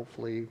through, and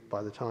hopefully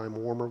by the time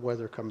warmer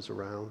weather comes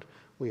around,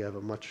 we have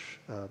a much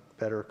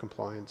better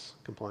compliance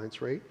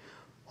rate.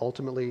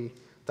 Ultimately,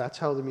 that's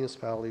how the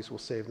municipalities will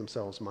save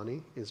themselves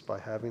money, is by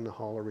having the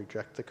hauler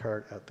reject the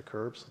cart at the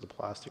curb, so the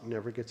plastic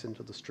never gets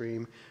into the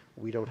stream.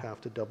 We don't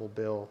have to double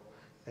bill,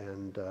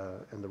 and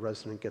the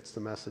resident gets the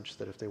message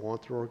that if they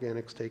want their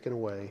organics taken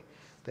away,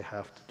 they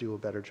have to do a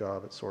better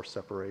job at source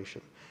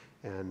separation.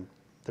 And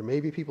there may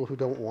be people who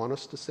don't want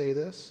us to say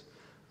this,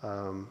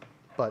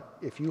 but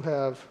if you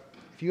have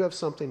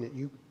something that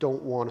you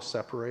don't want to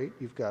separate,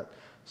 you've got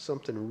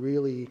something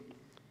really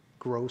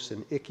gross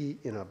and icky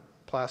in a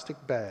plastic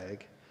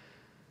bag,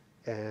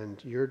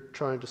 and you're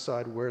trying to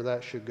decide where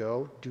that should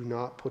go, do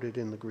not put it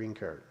in the green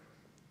cart.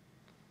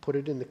 Put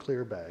it in the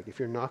clear bag. If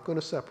you're not going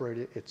to separate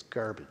it, it's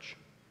garbage,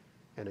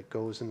 and it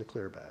goes in the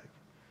clear bag.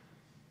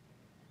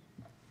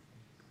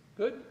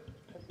 Good?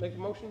 Make a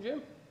motion,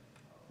 Jim?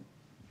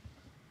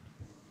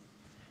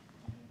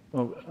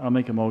 Well, I'll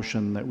make a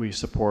motion that we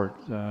support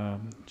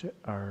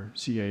our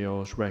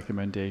CAO's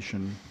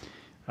recommendation.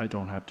 I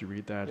don't have to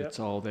read that, Yep. it's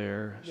all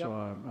there, Yep.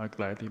 so I'll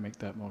gladly make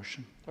that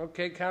motion.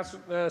 Okay,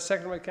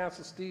 second by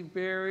Council Steve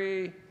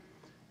Berry.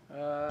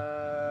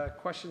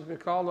 Questions been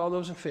called. All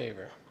those in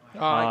favor?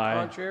 Aye.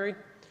 Contrary?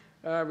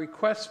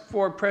 Request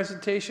for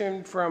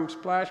presentation from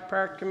Splash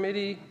Park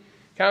Committee.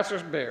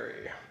 Councilor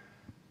Berry.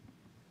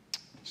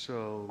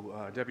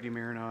 So Deputy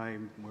Mayor and I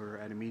were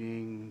at a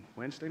meeting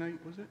Wednesday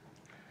night, was it?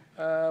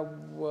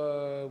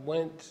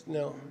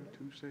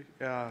 Tuesday?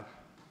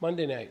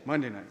 Monday night.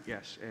 Monday night,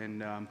 yes.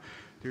 And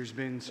there's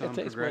been some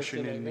think it's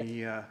progression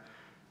Wednesday in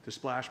the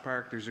Splash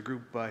Park. There's a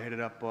group headed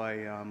up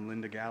by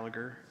Linda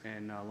Gallagher.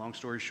 And long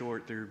story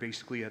short, they're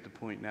basically at the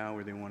point now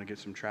where they want to get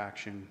some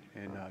traction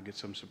and get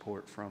some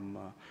support from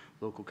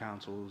local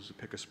councils,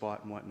 pick a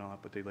spot and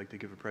whatnot. But they'd like to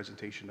give a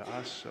presentation to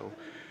us. So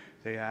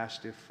they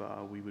asked if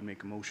we would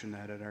make a motion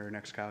that at our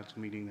next council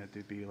meeting that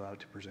they'd be allowed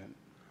to present.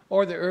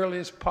 Or the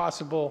earliest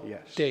possible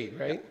Yes. date,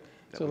 right?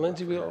 That So would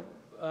Lindsay work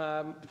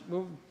will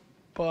move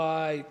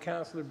by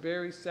Councilor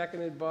Berry,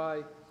 seconded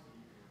by...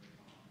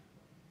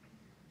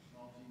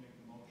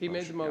 He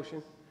made the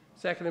motion.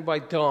 Seconded by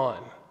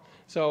Don.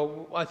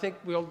 So I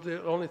think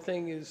the only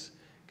thing is,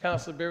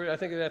 Councilor Berry, I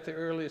think at the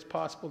earliest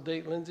possible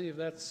date, Lindsay, if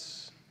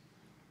that's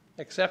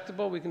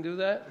acceptable, we can do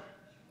that?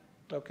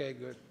 Okay,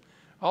 good.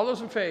 All those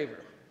in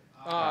favor?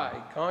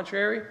 Aye.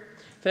 Contrary?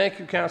 Thank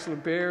you, Councilor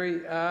Berry.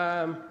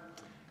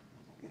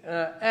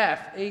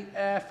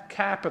 8F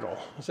Capital.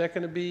 Is that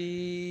going to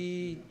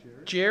be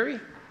Jerry?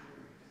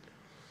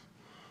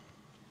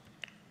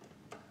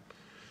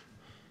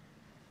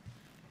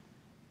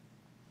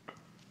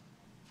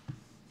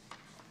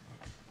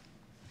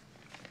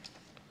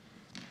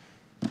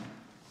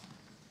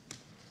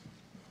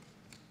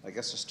 I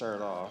guess to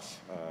start off,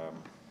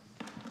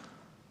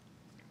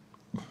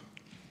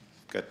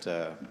 got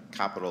a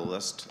capital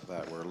list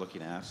that we're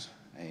looking at,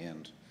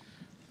 and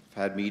I've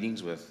had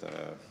meetings with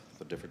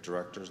the different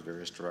directors,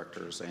 various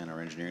directors, and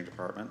our engineering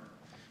department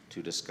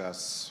to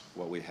discuss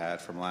what we had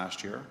from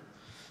last year.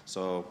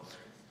 So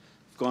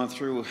I've gone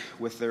through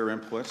with their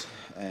input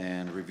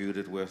and reviewed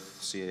it with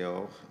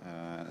CAO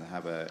and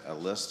have a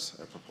list,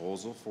 a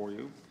proposal for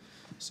you.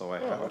 So I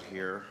have it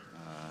here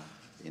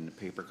in the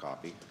paper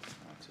copy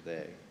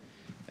today.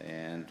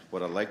 And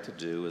what I'd like to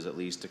do is at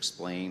least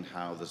explain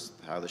how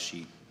the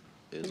sheet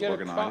is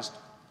organized. Do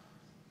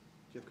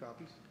you have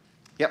copies?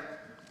 Yep.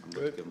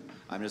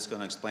 I'm just going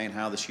to explain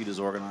how the sheet is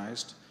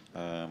organized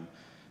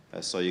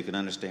so you can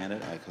understand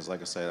it, because like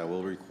I said, I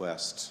will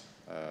request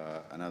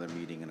another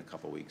meeting in a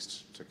couple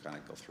weeks to kind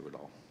of go through it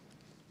all.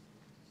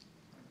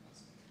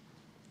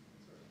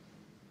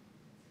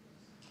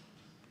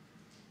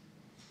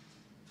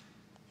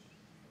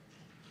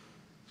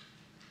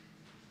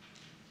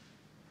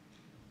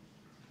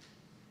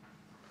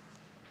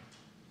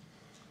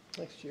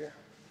 Next year.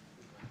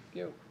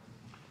 Here,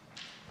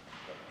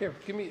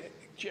 give me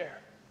a chair.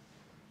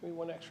 Give me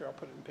one extra, I'll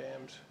put it in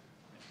Pam's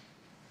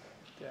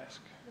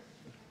desk.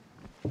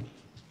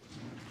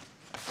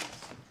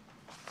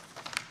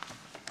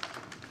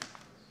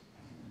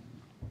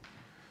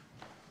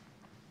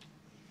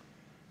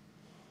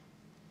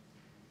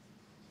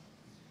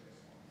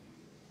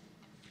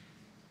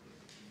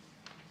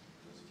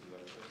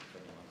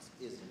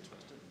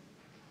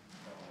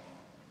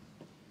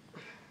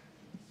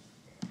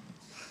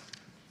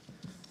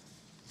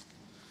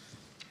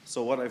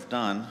 So what I've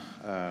done,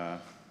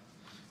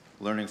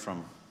 learning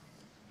from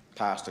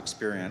past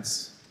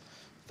experience,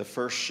 the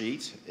first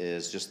sheet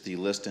is just the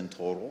list in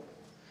total.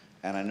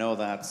 And I know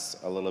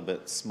that's a little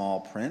bit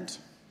small print.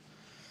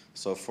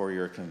 So for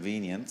your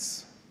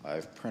convenience,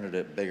 I've printed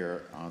it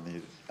bigger on the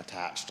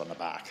attached on the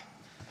back.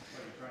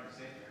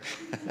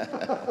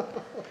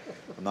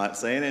 I'm not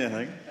saying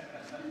anything.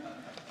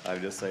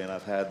 I'm just saying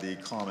I've had the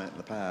comment in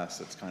the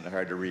past. It's kind of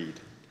hard to read.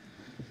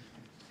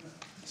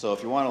 So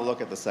if you want to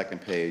look at the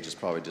second page, it's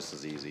probably just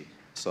as easy.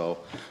 So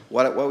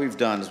what we've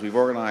done is we've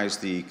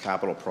organized the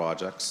capital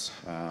projects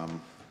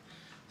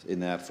in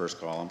that first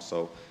column.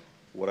 So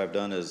what I've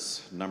done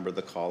is numbered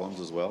the columns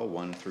as well,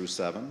 1 through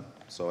 7.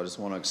 So I just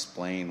want to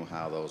explain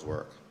how those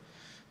work.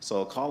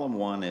 So column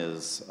 1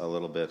 is a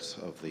little bit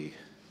of the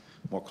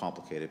more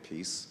complicated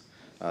piece.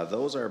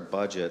 Those are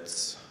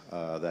budgets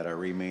that are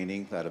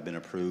remaining that have been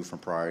approved from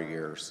prior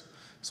years.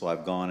 So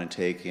I've gone and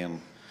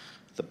taken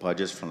the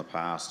budgets from the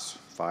past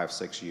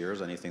 5-6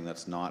 years, anything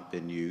that's not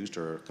been used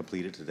or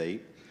completed to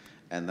date,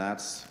 and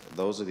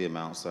those are the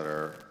amounts that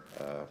are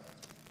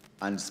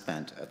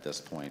unspent at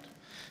this point.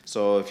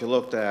 So if you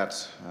looked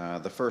at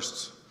the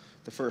first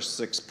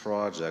 6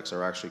 projects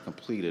are actually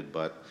completed,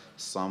 but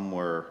some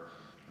were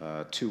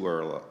 2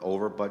 are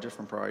over budget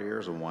from prior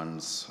years and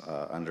 1's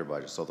under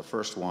budget. So the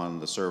first one,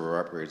 the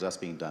server upgrades, that's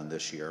being done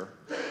this year.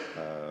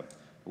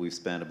 We've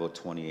spent about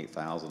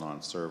 $28,000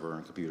 on server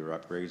and computer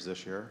upgrades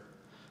this year.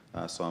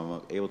 So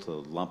I'm able to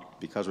lump,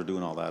 because we're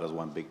doing all that as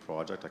one big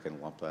project, I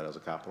can lump that as a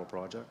capital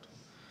project.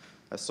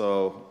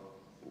 So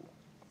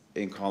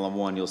in column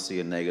 1, you'll see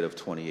a negative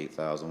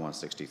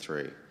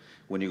 $28,163.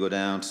 When you go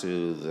down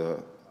to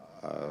the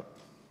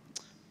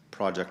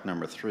project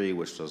number 3,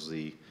 which was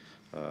the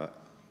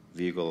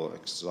vehicle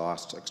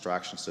exhaust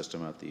extraction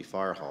system at the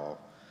fire hall,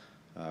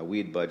 we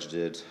had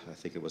budgeted, I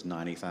think it was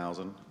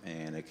 $90,000,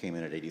 and it came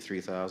in at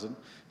 $83,000.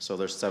 So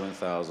there's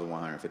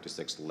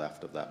 $7,156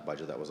 left of that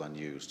budget that was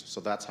unused.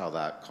 So that's how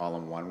that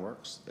column 1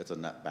 works. It's a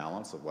net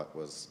balance of what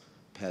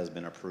has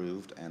been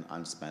approved and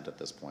unspent at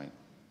this point.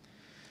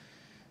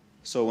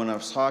 So when I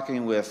was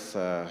talking with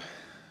the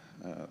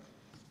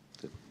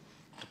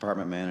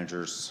department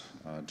managers,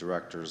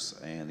 directors,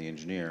 and the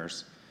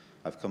engineers,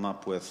 I've come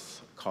up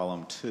with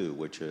column 2,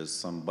 which is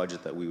some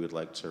budget that we would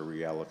like to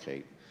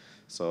reallocate.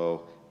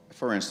 So,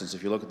 for instance,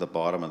 if you look at the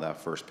bottom of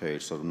that first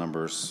page, so the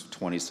numbers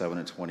 27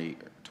 and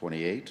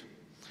 28,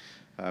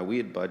 we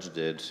had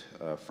budgeted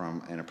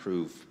from and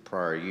approved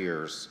prior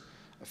years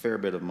a fair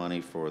bit of money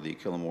for the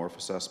Killam Wharf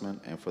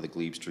assessment and for the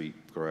Glebe Street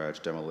garage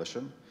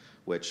demolition,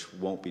 which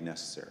won't be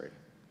necessary.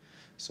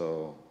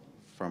 So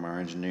from our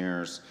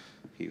engineers,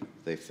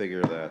 they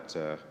figure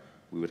that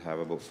we would have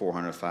about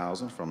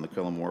 $400,000 from the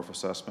Killam Wharf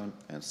assessment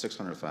and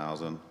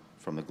 $600,000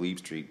 from the Glebe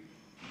Street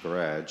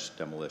garage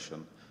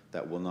demolition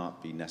that will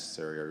not be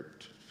necessary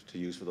to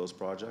use for those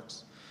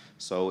projects.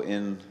 So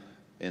in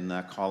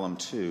that column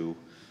 2,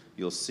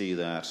 you'll see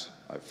that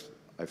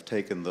I've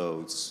taken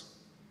those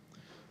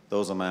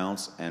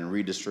amounts and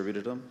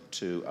redistributed them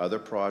to other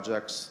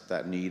projects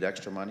that need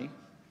extra money.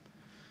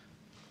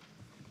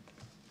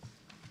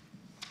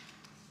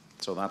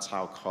 So that's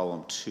how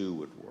column 2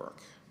 would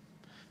work.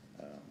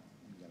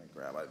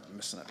 I'm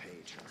missing a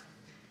page here.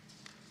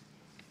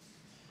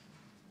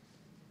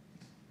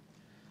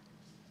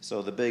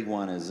 So the big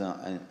one is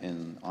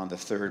on the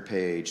third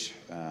page,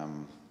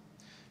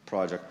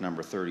 project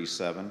number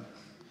 37,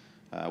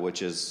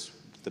 which is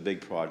the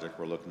big project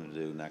we're looking to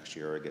do next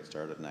year or get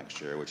started next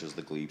year, which is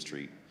the Glebe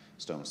Street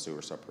Stone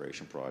Sewer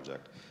Separation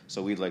Project.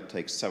 So we'd like to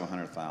take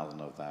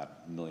 $700,000 of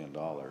that $1 million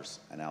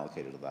and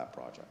allocate it to that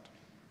project.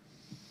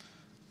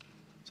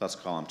 So that's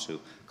column 2.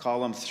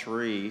 Column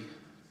 3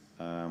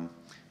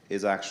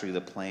 is actually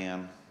the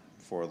plan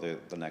for the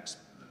next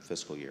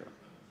fiscal year.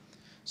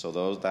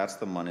 So that's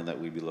the money that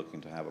we'd be looking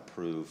to have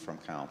approved from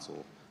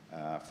council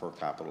for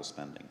capital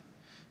spending.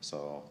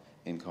 So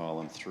in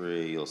column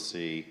 3, you'll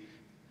see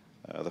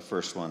the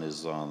first one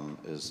is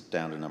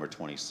down to number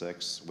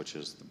 26, which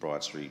is the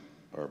Broad Street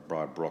or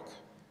Broad Brook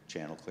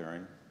channel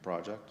clearing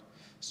project.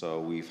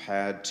 So we've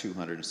had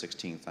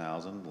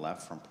 $216,000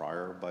 left from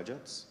prior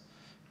budgets,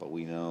 but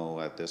we know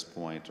at this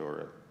point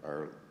or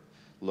are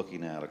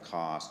looking at a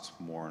cost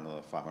more in the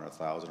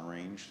 $500,000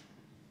 range.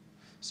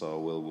 So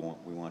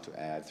we want to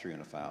add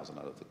 $300,000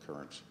 out of the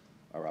current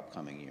or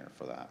upcoming year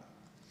for that.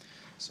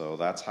 So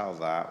that's how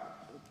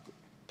that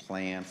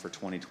plan for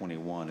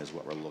 2021 is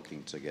what we're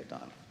looking to get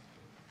done.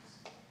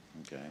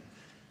 Okay.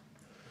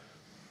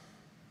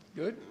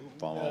 Good.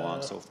 Follow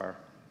along so far.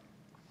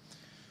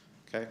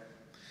 Okay.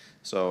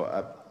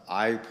 So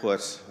I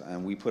put,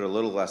 and we put a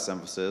little less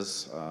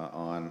emphasis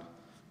on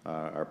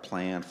our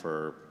plan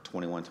for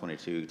 21,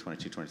 22,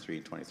 22,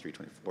 23, 23,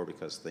 24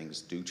 because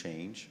things do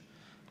change.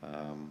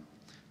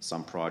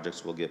 Some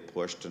projects will get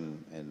pushed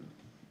and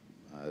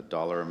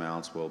dollar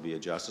amounts will be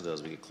adjusted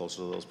as we get closer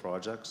to those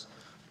projects.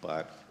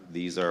 But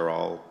those are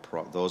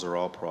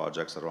all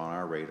projects that are on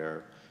our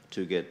radar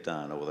to get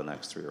done over the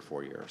next 3 or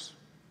 4 years.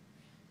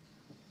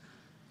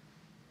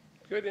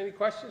 Good. Any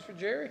questions for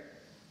Jerry?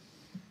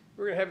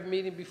 We're going to have a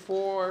meeting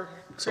before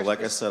Christmas. So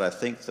like I said, I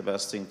think the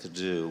best thing to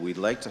do, we'd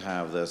like to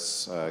have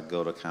this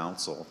go to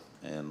council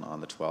on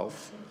the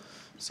 12th.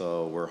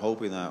 So we're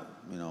hoping that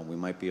we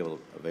might be able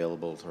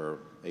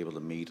to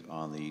meet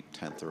on the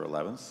 10th or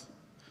 11th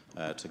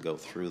to go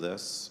through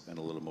this in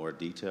a little more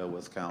detail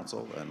with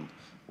council and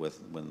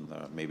when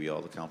maybe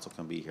all the council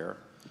can be here.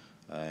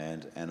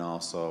 And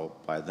also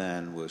by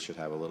then we should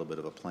have a little bit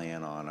of a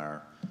plan on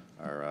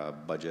our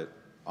budget,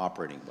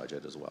 operating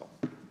budget as well.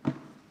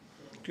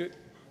 Good.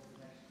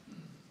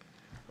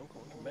 I'm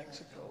going to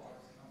Mexico.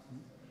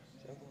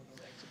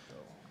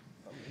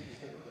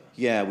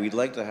 Yeah, we'd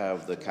like to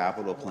have the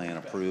capital plan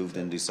approved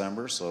in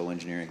December so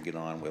engineering can get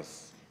on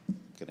with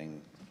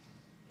getting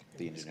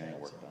the engineering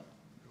work done.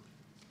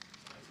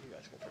 You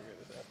guys can figure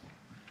this out.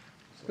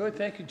 Good,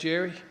 thank you,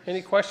 Jerry.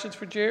 Any questions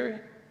for Jerry?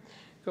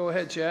 Go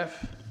ahead,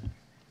 Jeff.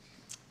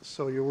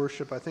 So, Your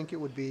Worship, I think it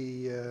would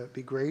be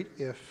great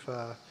if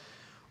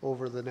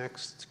over the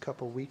next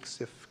couple of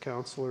weeks, if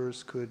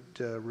councillors could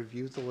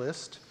review the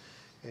list.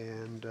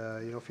 And,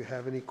 if you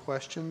have any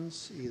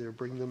questions, either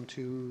bring them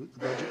to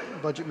the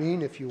budget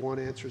meeting. If you want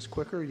answers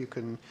quicker, you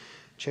can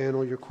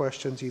channel your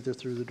questions either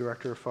through the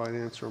Director of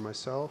Finance or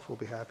myself. We'll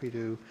be happy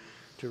to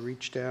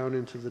reach down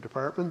into the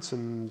departments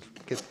and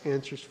get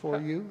answers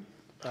for you.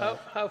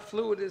 How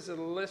fluid is the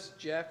list,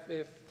 Jeff,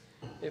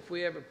 if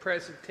we have a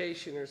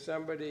presentation or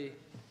somebody,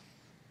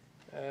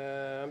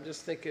 I'm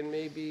just thinking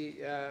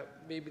maybe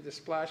the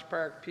Splash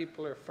Park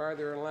people are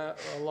farther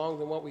along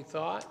than what we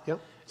thought?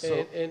 Yep.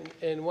 So,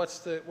 and what's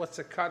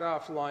the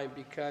cutoff line?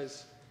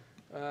 Because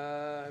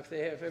if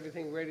they have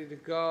everything ready to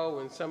go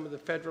and some of the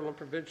federal and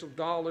provincial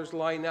dollars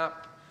line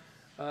up,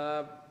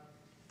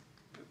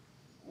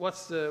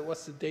 what's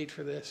the date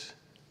for this?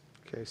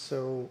 okay,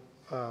 so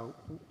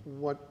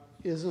what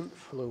isn't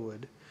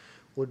fluid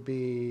would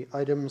be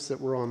items that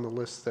were on the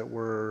list that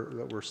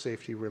were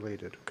safety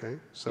related, okay?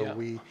 So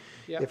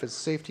Yeah. if it's a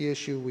safety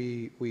issue,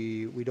 we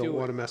don't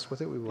want to mess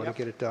with it. We want to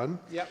get it done.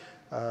 Yep.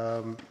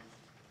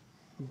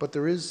 But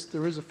there is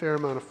a fair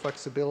amount of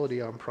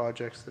flexibility on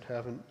projects that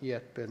haven't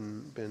yet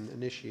been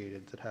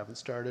initiated, that haven't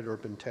started or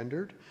been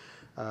tendered.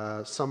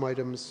 Some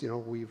items,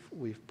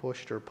 we've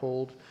pushed or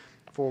pulled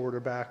forward or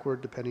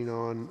backward depending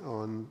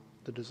on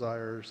the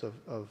desires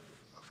of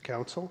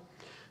council.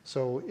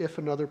 So if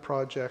another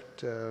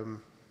project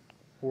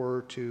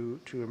were to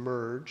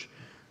emerge,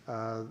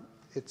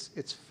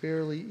 it's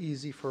fairly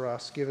easy for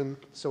us given.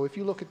 So if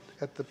you look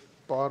at the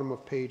bottom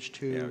of page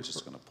 2, Yeah, I was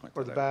just going to point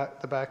or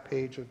that the back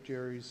page of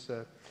Jerry's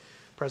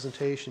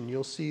presentation,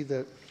 you'll see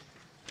that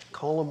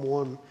column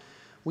 1,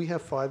 we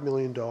have $5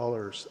 million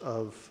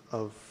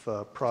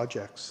of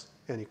projects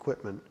and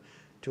equipment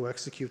to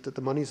execute that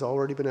the money's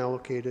already been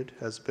allocated,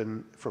 has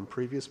been from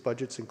previous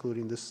budgets,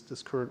 including this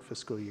current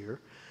fiscal year.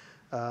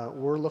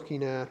 We're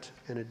looking at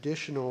an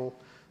additional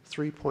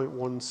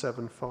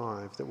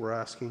 3.175 that we're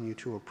asking you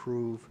to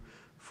approve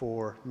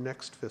for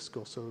next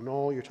fiscal. So in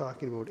all, you're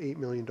talking about $8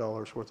 million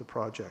worth of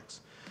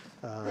projects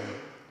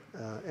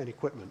and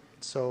equipment.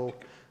 So,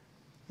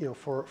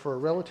 for a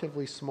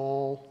relatively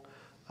small,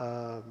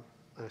 I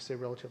say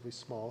relatively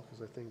small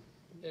because I think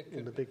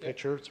in the big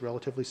picture it's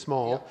relatively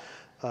small.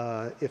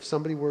 If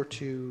somebody were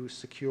to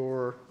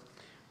secure,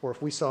 or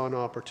if we saw an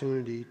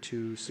opportunity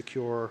to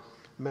secure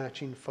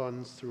matching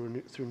funds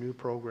through a new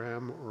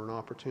program or an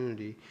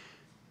opportunity,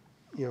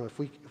 if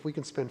we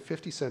can spend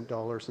 50-cent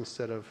dollars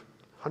instead of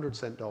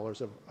 100-cent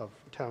dollars of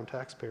town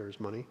taxpayers'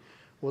 money,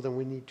 well, then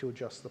we need to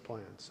adjust the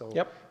plan. So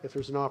if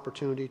there's an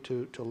opportunity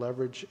to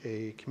leverage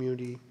a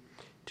community,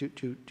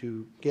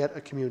 to get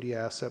a community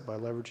asset by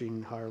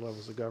leveraging higher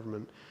levels of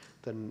government,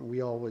 then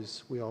we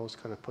always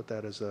kind of put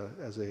that as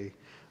a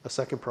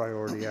second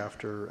priority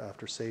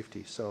after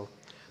safety. So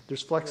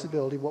there's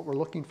flexibility. What we're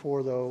looking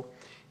for, though,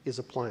 is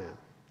a plan.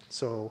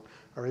 So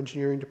our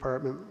engineering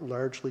department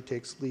largely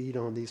takes lead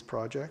on these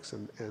projects,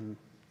 and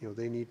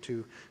they need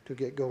to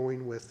get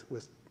going with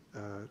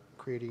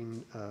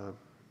creating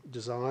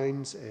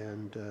designs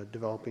and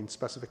developing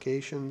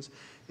specifications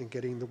and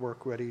getting the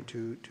work ready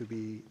to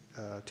be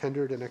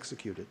tendered and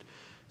executed.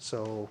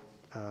 So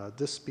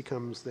this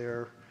becomes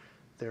their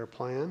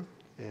plan,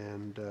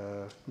 and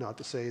not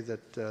to say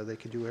that they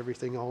can do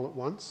everything all at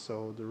once.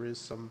 So there is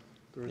some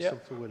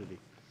fluidity.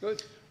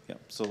 Good. Yeah,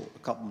 so a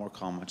couple more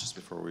comments just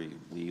before we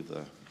leave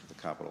the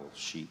capital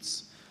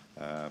sheets.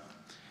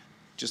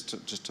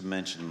 Just to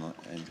mention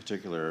in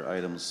particular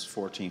items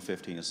 14,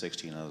 15, and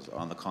 16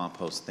 on the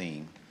compost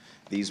theme.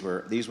 These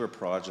were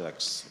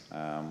projects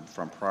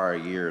from prior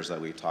years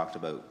that we talked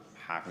about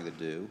having to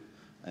do,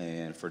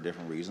 and for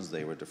different reasons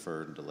they were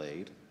deferred and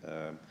delayed.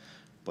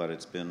 But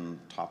it's been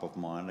top of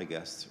mind, I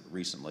guess,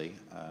 recently.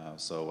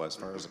 So as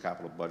far as the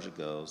capital budget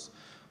goes,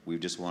 we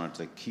just wanted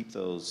to keep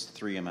those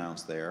 3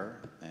 amounts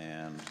there,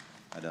 and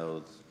I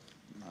know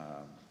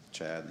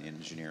Chad and the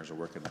engineers are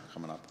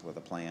coming up with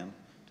a plan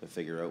to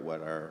figure out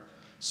what our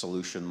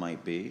solution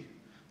might be.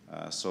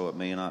 So it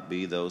may not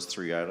be those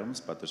 3 items,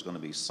 but there's going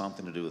to be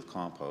something to do with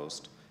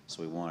compost,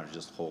 so we wanted to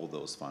just hold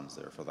those funds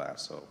there for that.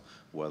 So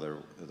whether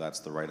that's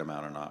the right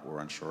amount or not,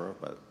 we're unsure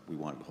of, but we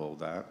wanted to hold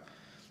that.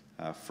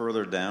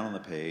 Further down on the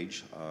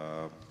page,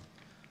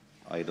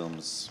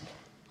 items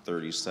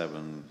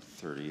 37,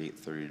 38,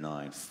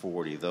 39,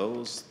 40,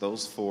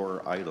 those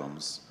 4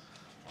 items,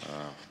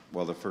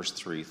 well, the first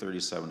 3,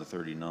 37 to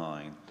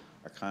 39,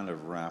 are kind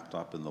of wrapped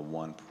up in the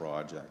one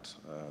project,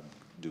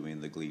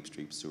 doing the Glebe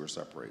Street sewer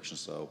separation.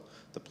 So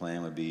the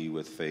plan would be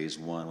with phase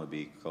one would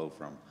be go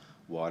from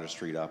Water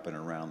Street up and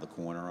around the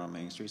corner on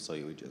Main Street, so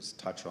you would just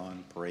touch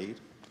on Parade.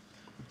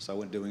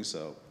 So in doing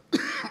so,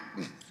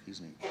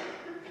 excuse me,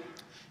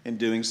 in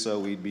doing so,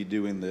 we'd be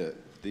doing the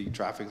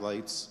traffic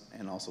lights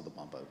and also the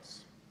bump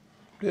outs.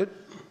 Good.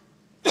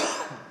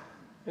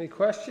 Any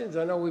questions?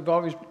 I know we've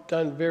always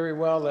done very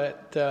well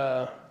at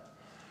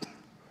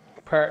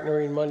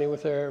partnering money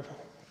with our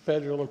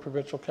federal and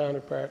provincial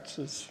counterparts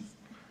is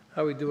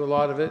how we do a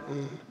lot of it,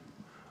 and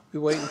we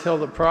wait until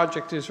the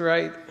project is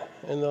right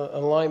and the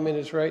alignment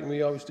is right, and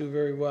we always do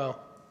very well.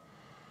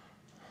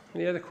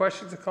 Any other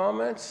questions or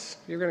comments?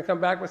 You're going to come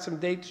back with some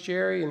dates,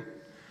 Jerry, and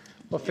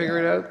we'll figure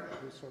it out.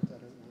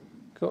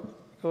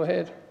 Go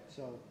ahead.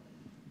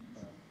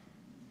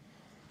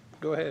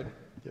 Go ahead.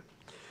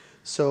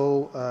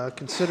 So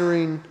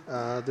considering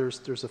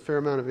there's a fair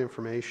amount of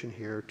information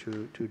here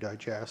to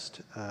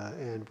digest,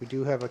 and we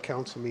do have a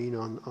council meeting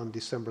on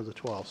December the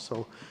 12th.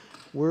 So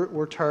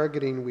we're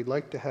targeting, we'd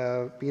like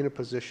to be in a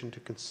position to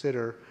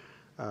consider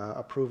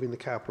approving the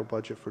capital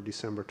budget for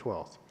December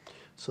 12th.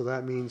 So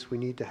that means we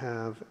need to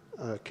have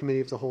a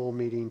committee of the whole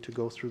meeting to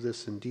go through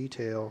this in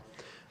detail.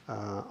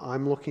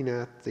 I'm looking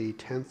at the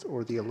 10th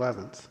or the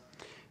 11th,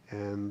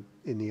 and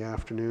in the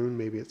afternoon,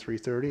 maybe at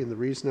 3:30. And the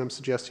reason I'm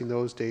suggesting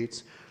those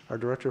dates, our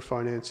Director of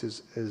Finance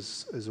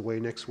is away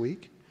next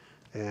week,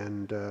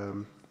 and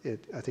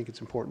I think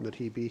it's important that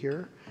he be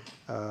here.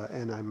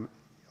 And I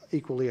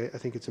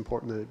think it's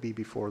important that it be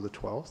before the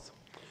 12th.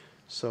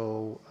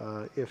 So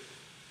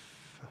if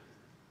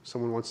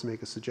someone wants to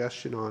make a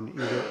suggestion on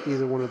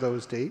either one of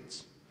those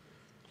dates.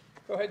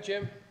 Go ahead,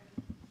 Jim.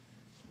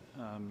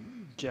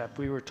 Jeff,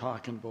 we were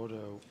talking about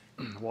a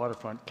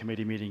waterfront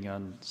committee meeting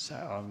on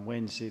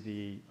Wednesday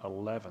the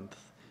 11th,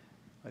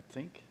 I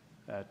think,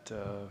 at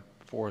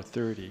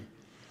 4:30.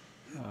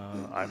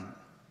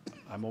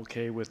 I'm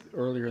okay with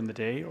earlier in the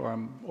day, or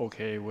I'm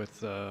okay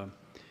with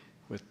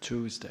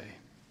Tuesday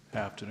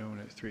afternoon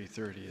at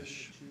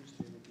 3:30ish.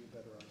 Tuesday would be a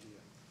better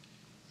idea.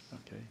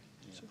 Okay.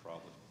 Yeah,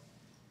 probably.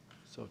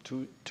 So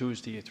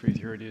Tuesday at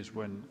 3:30 is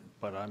when,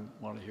 but I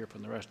want to hear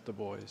from the rest of the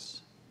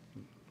boys.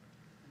 You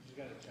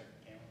got to check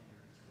the calendar.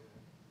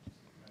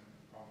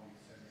 Probably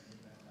send an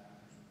email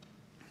back.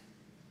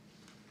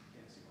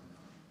 Can't see one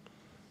now.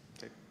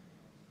 Okay.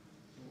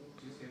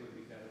 Tuesday would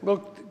be better.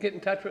 We'll get in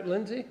touch with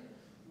Lindsay.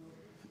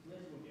 Liz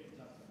will get in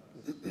touch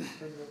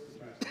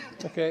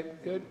with us. Okay,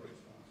 good.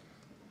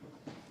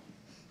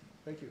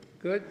 Thank you.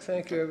 Good.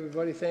 Thank you,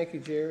 everybody. Thank you,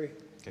 Jerry.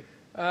 Okay.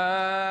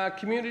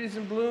 Communities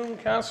in Bloom,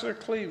 Councillor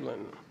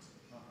Cleveland.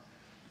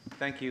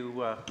 Thank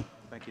you,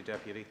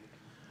 Deputy.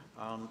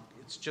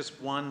 It's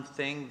just one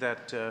thing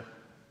that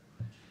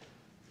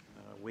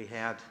we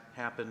had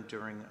happen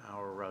during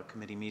our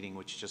committee meeting,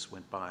 which just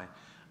went by.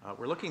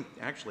 We're looking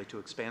actually to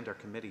expand our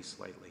committee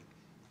slightly,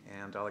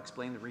 and I'll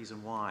explain the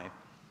reason why.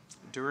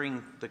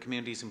 During the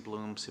Communities in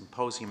Bloom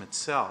symposium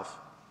itself,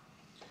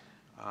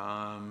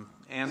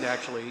 and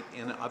actually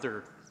in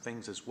other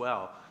things as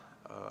well,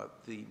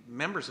 the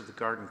members of the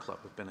Garden Club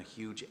have been a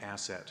huge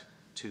asset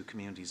to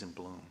Communities in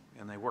Bloom,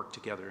 and they work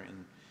together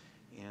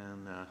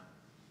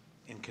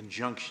in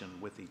conjunction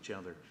with each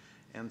other.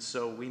 And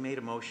so we made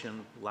a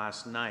motion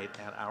last night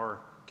at our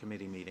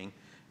committee meeting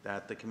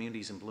that the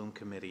Communities in Bloom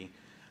Committee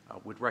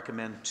would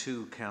recommend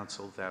to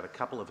Council that a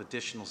couple of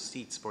additional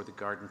seats for the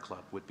Garden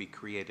Club would be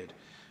created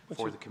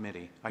for the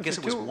committee. I guess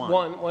it was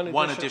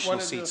one additional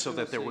seat, so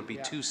that there would be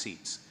 2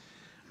 seats.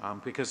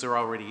 Because there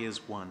already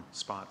is 1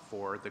 spot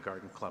for the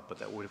Garden Club,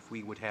 but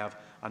we would have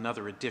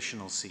another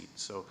additional seat,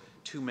 so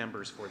 2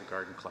 members for the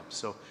Garden Club.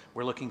 So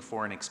we're looking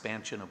for an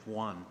expansion of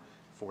 1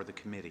 for the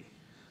committee.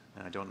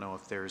 And I don't know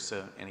if there's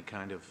any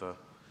kind of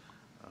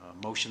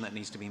motion that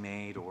needs to be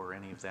made or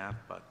any of that,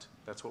 but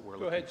that's what we're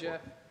looking for. Go ahead,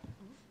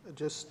 Jeff.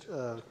 Just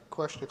a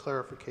question of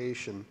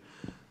clarification.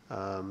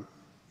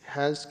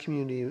 Has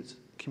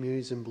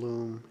Communities in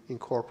Bloom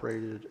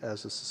incorporated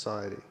as a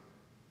society?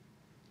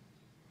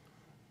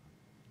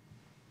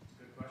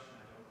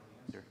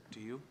 Do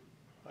you?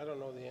 I don't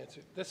know the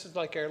answer. This is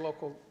like our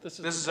local, this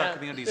is our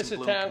Communities in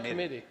Bloom town committee.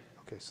 committee.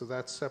 Okay, so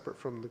that's separate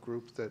from the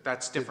group that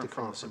That's did different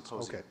from the conference.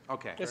 symposium.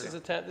 Okay. Okay. This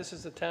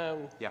is a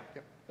town Yeah.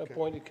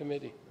 appointed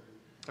committee.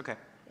 Okay.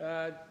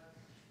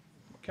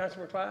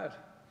 Councillor McLeod.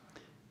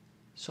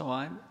 So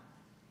I'm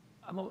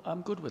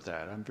good with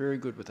that. I'm very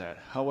good with that.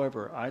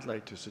 However, I'd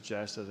like to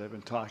suggest, as I've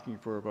been talking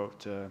for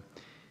about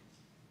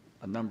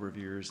a number of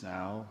years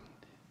now,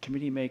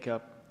 committee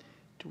makeup,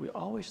 do we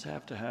always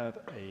have to have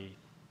a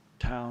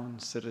town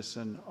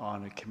citizen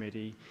on a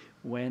committee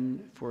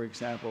when, for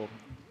example,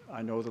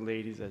 I know the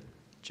lady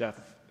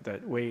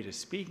that Wade is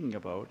speaking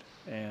about,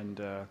 and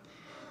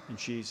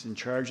she's in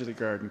charge of the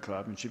Garden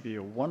Club, and she'd be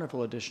a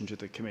wonderful addition to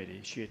the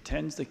committee. She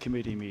attends the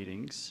committee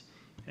meetings,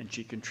 and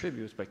she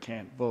contributes but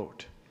can't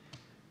vote.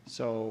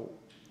 So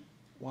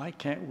why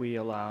can't we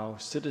allow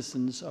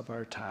citizens of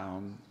our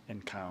town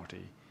and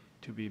county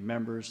to be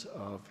members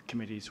of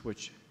committees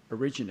which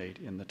originate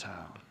in the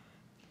town?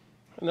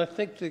 And I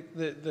think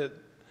the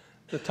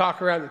the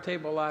talk around the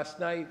table last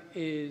night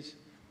is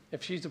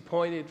if she's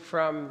appointed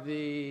from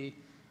the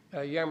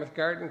Yarmouth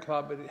Garden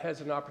Club, it has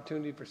an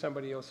opportunity for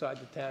somebody outside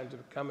the town to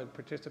come and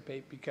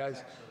participate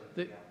because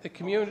the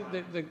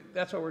community,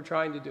 that's what we're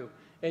trying to do.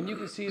 And you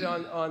can see it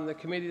on the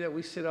committee that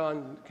we sit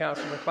on,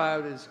 Councillor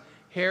MacLeod, is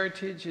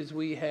Heritage, is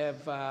we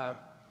have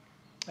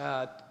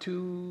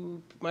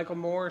Michael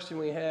Morris and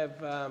we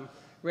have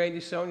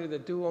Randy Sonia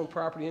that do own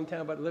property in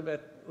town but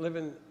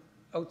living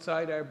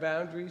outside our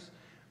boundaries.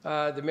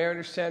 The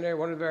Mariner Center,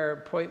 one of our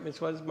appointments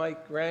was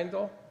Mike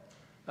Randall,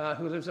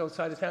 who lives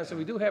outside of town. So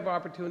we do have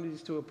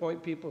opportunities to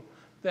appoint people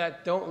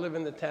that don't live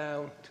in the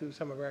town to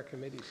some of our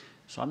committees.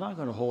 So I'm not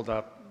going to hold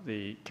up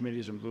the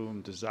Committees in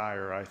Bloom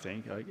desire, I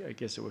think. I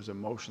guess it was a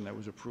motion that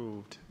was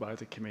approved by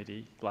the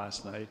committee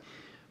last night.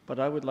 But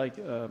I would like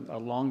a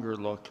longer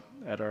look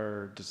at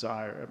our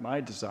desire, at my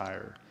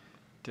desire,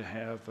 to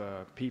have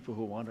people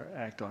who want to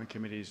act on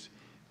committees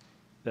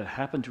that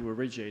happen to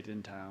originate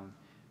in town,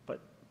 but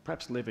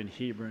perhaps live in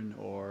Hebron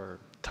or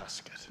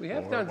Tuscot. We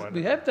have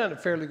done a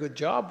fairly good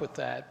job with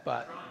that,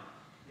 but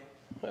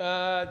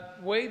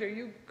Wade, are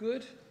you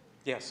good?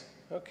 Yes.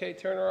 Okay,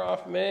 Turner,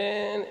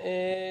 Hoffman,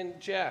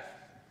 and Jeff.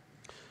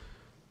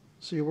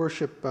 So, Your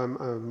Worship,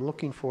 I'm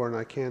looking for, and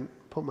I can't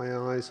put my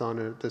eyes on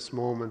it at this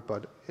moment,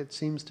 but it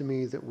seems to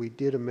me that we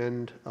did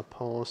amend a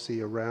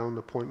policy around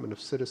appointment of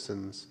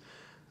citizens.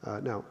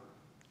 Now,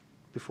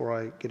 before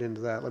I get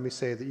into that, let me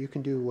say that you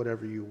can do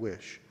whatever you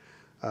wish,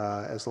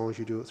 as long as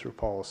you do it through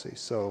policy.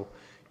 So,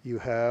 you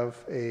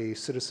have a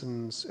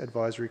Citizens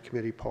Advisory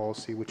Committee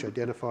policy which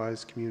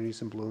identifies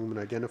communities in bloom and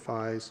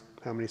identifies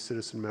how many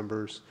citizen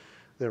members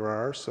there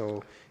are.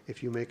 So,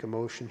 if you make a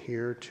motion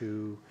here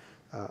to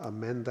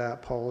amend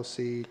that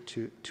policy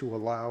to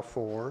allow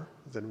for,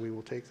 then we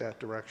will take that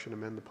direction,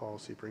 amend the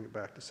policy, bring it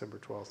back December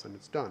 12th, and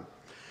it's done.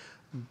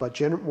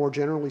 But more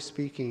generally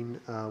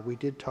speaking, we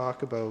did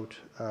talk about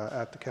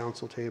at the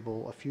council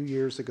table a few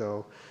years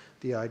ago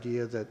the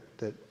idea that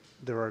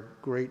there are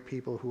great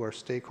people who are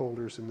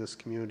stakeholders in this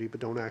community but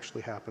don't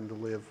actually happen to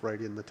live right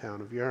in the town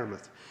of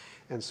Yarmouth.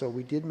 And so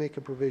we did make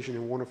a provision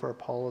in one of our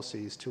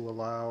policies to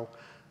allow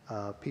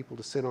people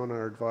to sit on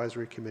our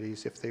advisory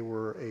committees if they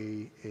were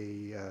a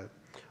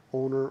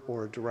owner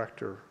or a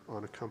director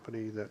on a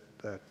company that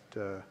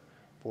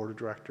board of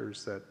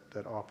directors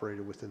that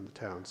operated within the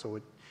town. So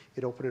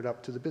it opened it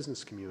up to the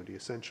business community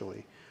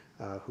essentially,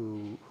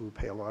 who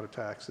pay a lot of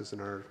taxes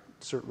and are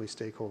certainly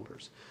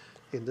stakeholders.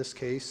 In this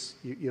case,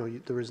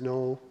 there was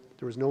no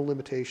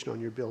limitation on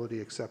your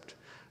ability except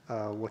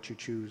what you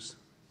choose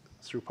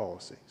through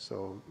policy.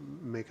 So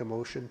make a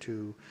motion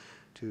to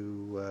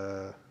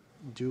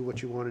do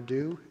what you want to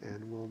do,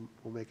 and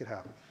we'll make it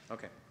happen.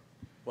 Okay.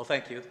 Well,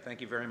 thank you.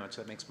 Thank you very much.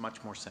 That makes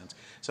much more sense.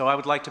 So I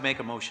would like to make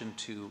a motion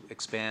to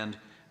expand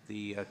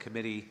the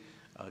committee,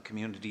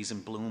 Communities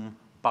in Bloom,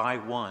 by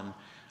one,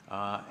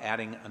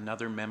 adding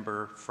another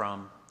member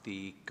from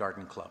the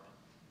Garden Club.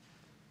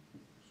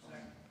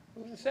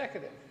 Moved and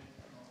seconded.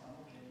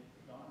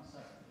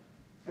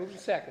 Moved and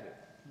seconded.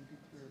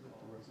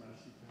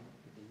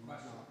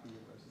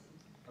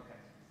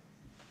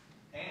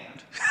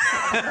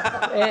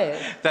 And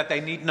that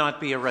they need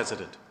not be a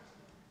resident.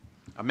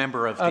 A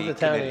member of the town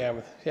committee of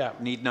Yarmouth, yeah.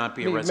 need not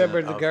be a Be a resident member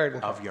of the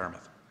Garden of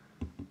Yarmouth,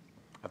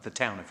 of the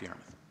town of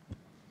Yarmouth.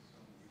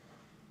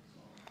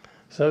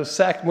 So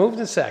moved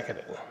and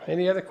seconded.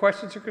 Any other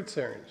questions or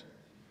concerns?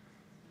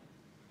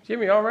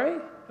 Jimmy, all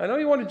right? I know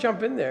you want to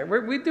jump in there.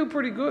 We do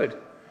pretty good.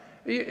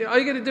 All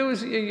you got to do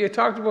is you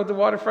talked about the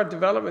Waterfront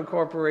Development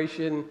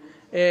Corporation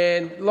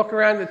and look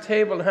around the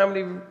table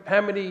and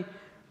how many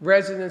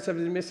residents of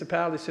the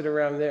municipality sit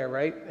around there,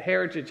 right?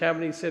 Heritage, how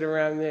many sit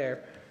around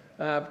there?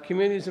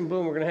 Communities in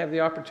Bloom, we're going to have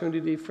the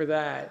opportunity for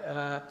that.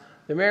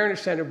 The Mariner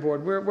Center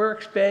Board, we're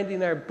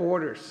expanding our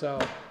borders, so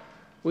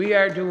we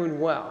are doing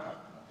well.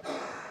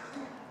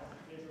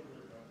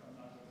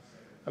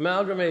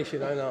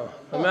 Amalgamation, I know.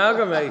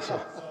 Amalgamation.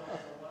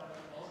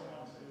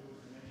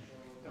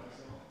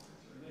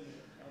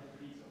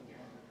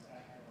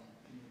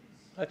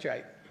 That's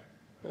right.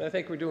 And I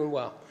think we're doing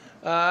well.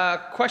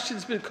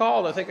 Question's been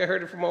called. I think I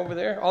heard it from over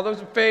there. All those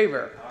in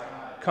favor?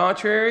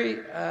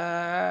 Contrary?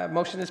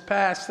 Motion is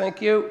passed.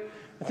 Thank you.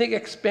 I think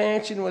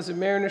expansion was a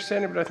Mariner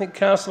Center, but I think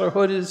Councillor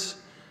Hood is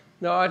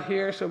not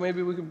here, so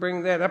maybe we can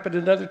bring that up at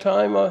another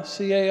time,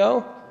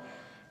 CAO.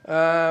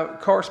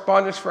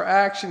 Correspondence for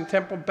action,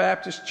 Temple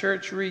Baptist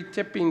Church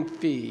re-tipping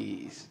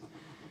fees.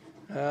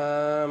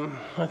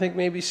 I think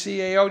maybe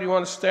CAO, do you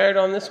want to start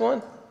on this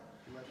one?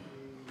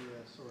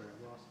 Sorry,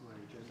 I lost my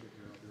agenda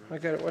here. I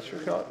got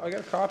it. I got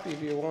a copy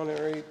if you want it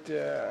right.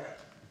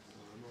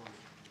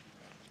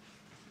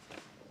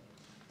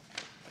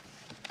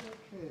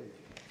 Okay.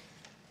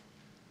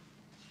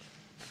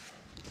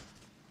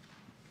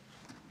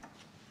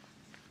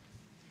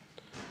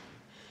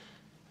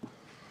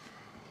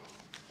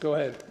 Go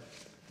ahead.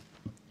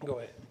 Go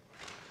ahead.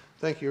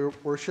 Thank you, Your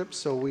Worship.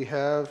 So we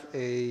have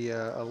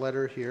a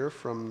letter here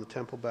from the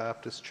Temple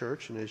Baptist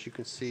Church, and as you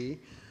can see,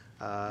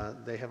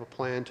 they have a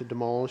plan to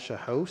demolish a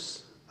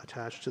house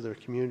attached to their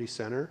community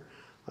center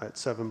at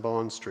 7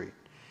 Bond Street.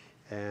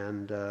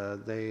 And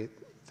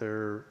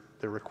their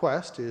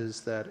request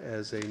is that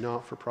as a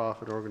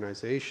not-for-profit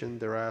organization,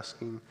 they're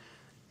asking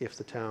if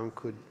the town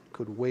could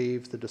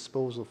waive the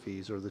disposal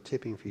fees, or the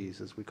tipping fees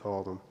as we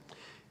call them,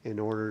 in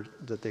order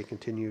that they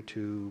continue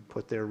to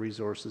put their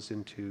resources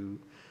into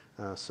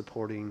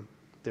supporting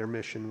their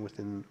mission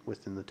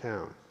within the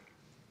town.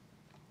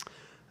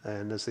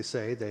 And as they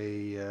say,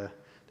 they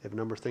have a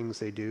number of things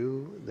they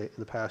do. In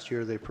the past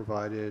year, they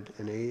provided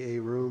an AA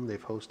room,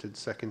 they've hosted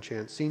Second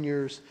Chance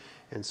Seniors,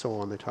 and so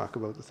on. They talk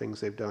about the things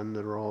they've done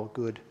that are all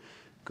good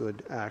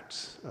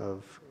acts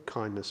of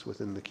kindness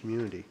within the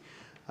community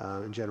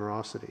and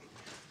generosity.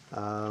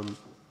 The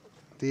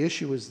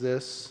issue is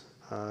this,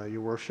 Your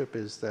Worship,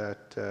 is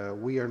that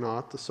we are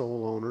not the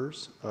sole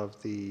owners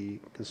of the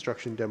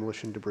construction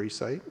demolition debris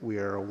site. We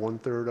are a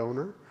 1/3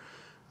 owner,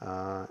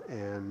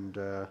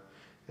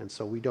 and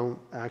so we don't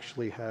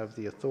actually have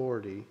the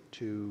authority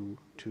to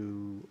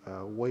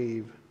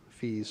waive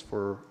fees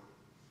for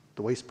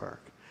the waste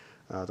park.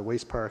 The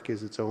waste park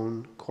is its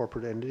own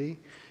corporate entity.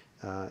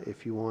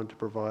 If you want to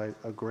provide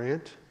a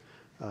grant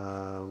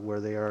where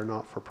they are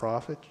not for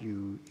profit,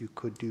 you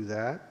could do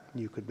that.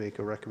 You could make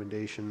a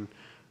recommendation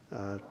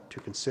to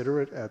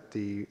consider it at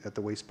the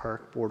Waste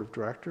Park Board of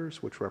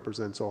Directors, which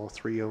represents all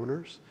 3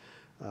 owners.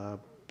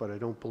 But I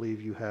don't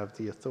believe you have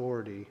the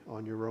authority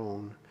on your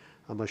own,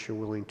 unless you're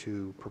willing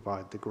to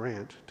provide the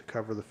grant to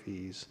cover the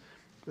fees.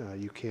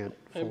 You can't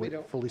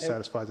fully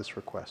satisfy this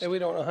request. And we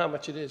don't know how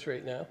much it is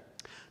right now.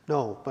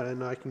 No, but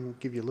and I can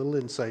give you a little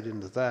insight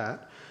into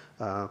that,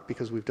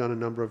 because we've done a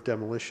number of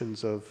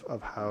demolitions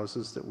of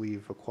houses that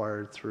we've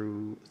acquired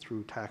through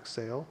tax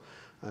sale.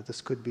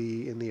 This could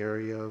be in the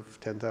area of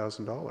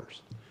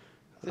 $10,000.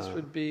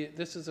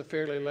 This is a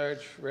fairly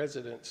large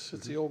residence.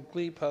 It's the old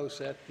glebe house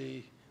at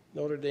the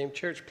Notre Dame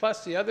Church.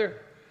 Plus, the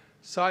other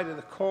side of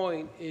the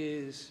coin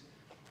is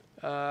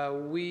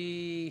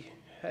we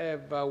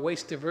have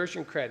waste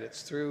diversion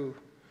credits through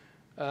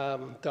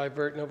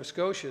Divert Nova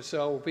Scotia.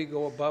 So if we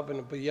go above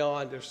and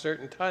beyond a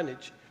certain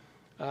tonnage,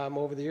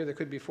 over the year there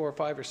could be 4 or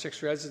 5 or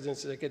 6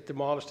 residences that get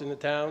demolished in the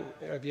town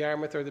of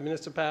Yarmouth or the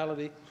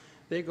municipality.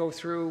 They go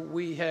through.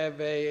 We have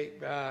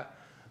an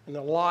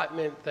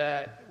allotment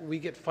that we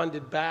get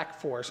funded back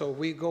for. So if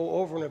we go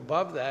over and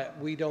above that,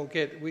 we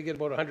get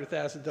about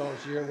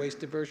 $100,000 a year in waste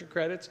diversion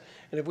credits.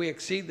 And if we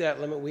exceed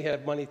that limit, we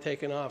have money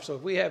taken off. So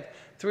if we have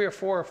 3 or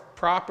 4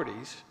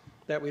 properties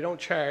that we don't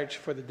charge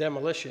for the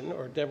demolition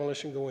or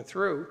demolition going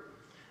through,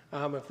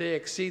 if they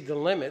exceed the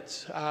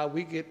limits,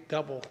 we get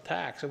double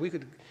tax. So we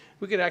could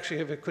actually,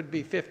 if it could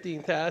be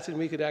 $15,000,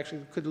 we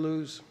could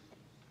lose.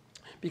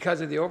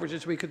 Because of the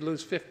overages, we could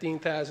lose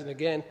 $15,000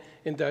 again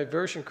in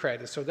diversion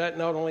credits. So that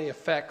not only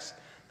affects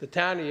the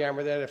town of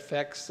Yarmouth, that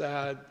affects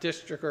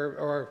district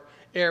or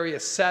area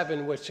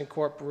 7, which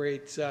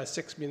incorporates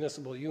 6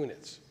 municipal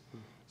units.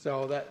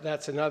 So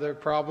that's another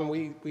problem.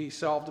 We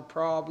solved the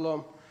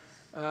problem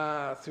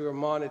through a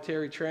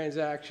monetary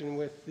transaction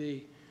with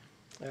the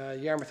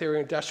Yarmouth Area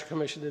Industrial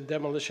Commission, the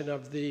demolition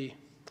of the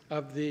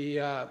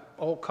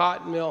old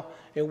cotton mill,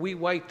 and we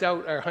wiped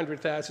out our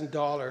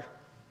 $100,000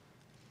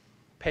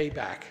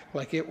 payback,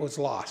 like it was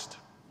lost.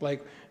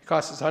 Like it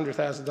cost us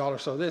 $100,000.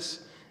 So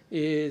this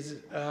is,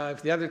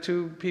 if the other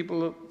 2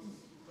 people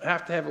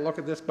have to have a look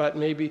at this, but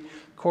maybe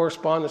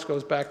correspondence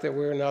goes back that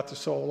we're not the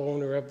sole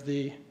owner of the.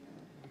 You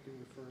can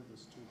refer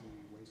this to the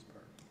waste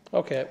park.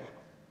 Okay.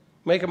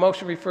 Make a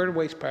motion to refer to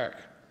waste park.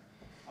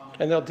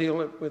 And they'll deal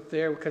it with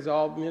there, because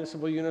all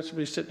municipal units will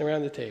be sitting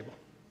around the table.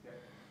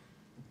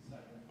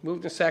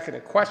 Moved and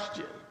seconded.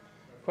 Question.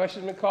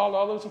 Question been called.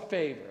 All those in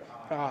favor?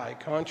 Aye.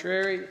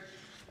 Contrary?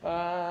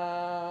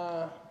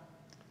 9B,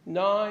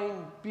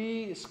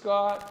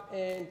 Scott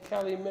and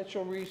Kelly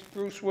Mitchell, Reese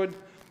Brucewood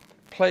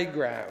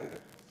Playground.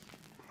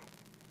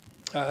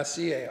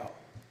 CAO.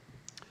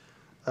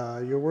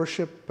 Your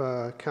Worship,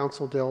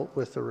 Council dealt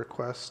with a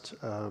request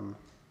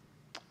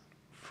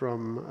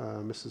from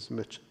Mr. and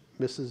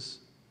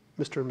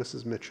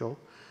Mrs. Mitchell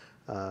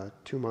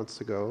 2 months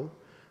ago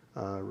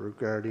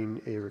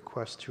regarding a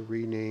request to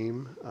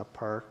rename a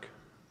park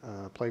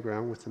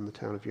playground within the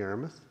town of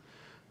Yarmouth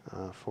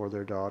for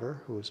their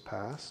daughter who has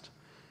passed,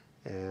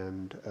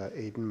 and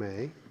Aiden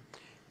May.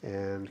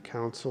 And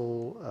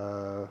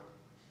Council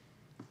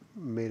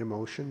made a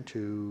motion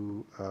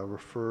to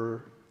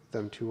refer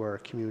them to our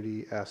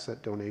community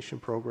asset donation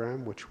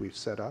program, which we've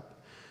set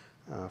up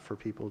for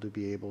people to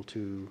be able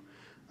to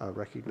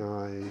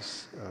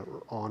recognize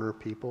or honor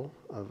people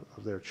of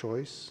their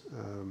choice.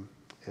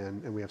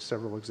 And we have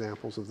several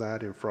examples of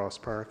that in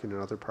Frost Park and in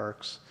other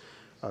parks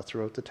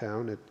throughout the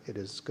town. It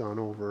has gone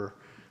over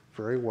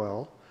very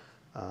well.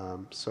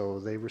 So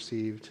they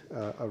received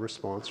a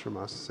response from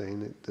us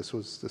saying that this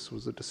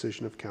was a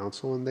decision of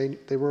council, and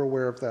they were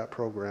aware of that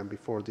program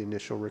before the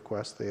initial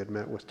request. They had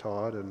met with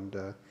Todd, and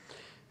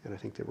I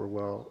think they were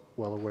well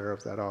aware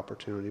of that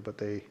opportunity, but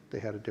they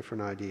had a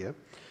different idea.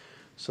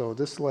 So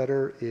this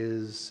letter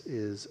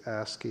is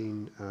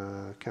asking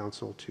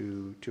council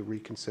to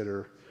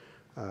reconsider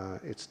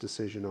its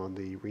decision on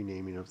the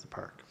renaming of the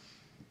park.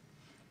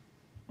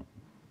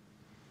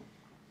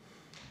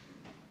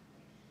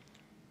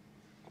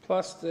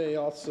 Plus, they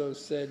also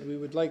said, we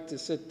would like to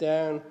sit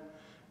down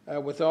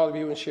with all of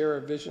you and share our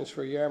visions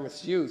for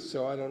Yarmouth's youth.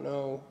 So I don't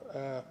know,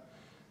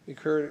 we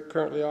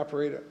currently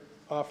operate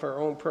off our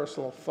own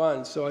personal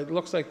funds. So it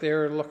looks like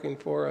they're looking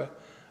for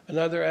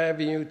another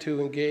avenue to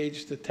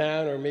engage the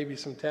town, or maybe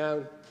some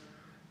town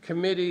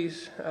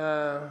committees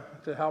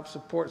to help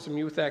support some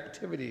youth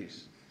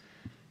activities.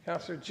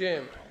 Councillor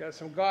Jim, got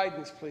some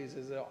guidance, please,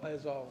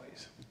 as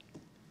always.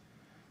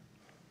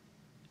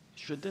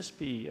 Should this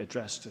be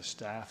addressed to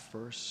staff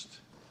first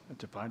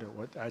to find out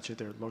what actually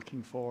they're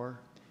looking for?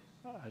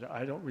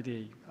 I don't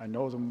really, I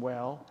know them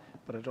well,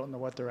 but I don't know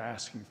what they're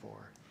asking for.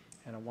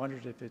 And I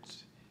wondered if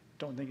it's,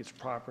 don't think it's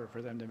proper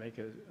for them to make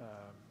a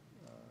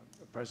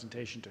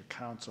presentation to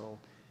council.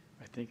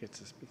 I think it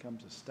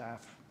becomes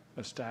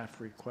a staff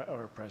request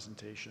or a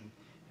presentation,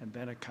 and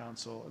then a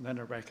council, and then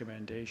a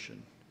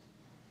recommendation.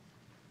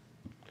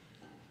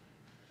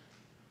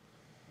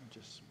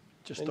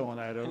 Just throwing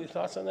that out. Any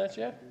thoughts on that,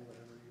 Jeff?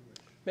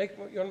 You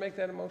want to make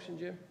that a motion,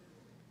 Jim?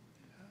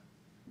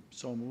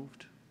 So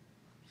moved.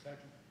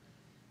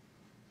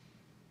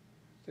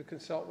 To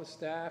consult with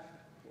staff?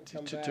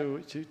 And come back?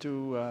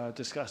 To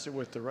discuss it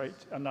with the right,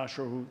 I'm not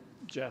sure who,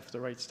 Jeff, the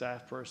right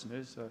staff person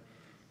is.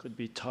 Could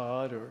be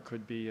Todd, or it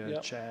could be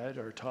Yep. Chad,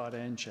 or Todd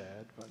and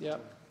Chad. But,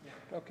 Yep.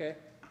 Okay.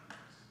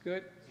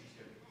 Good.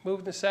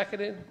 Moved and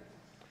seconded.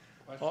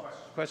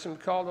 Question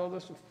called. All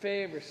those in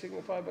favor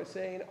signify by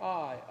saying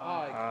aye.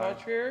 Aye.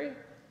 Contrary?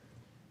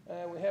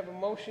 We have a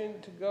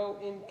motion to go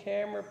in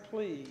camera,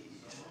 please.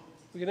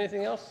 We got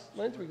anything else,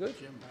 Lynn? We good?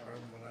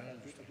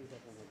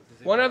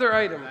 One other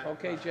item.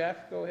 Okay,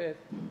 Jeff, go ahead.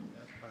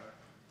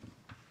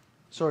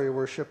 Sorry, Your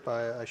Worship,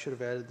 I should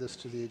have added this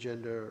to the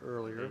agenda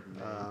earlier.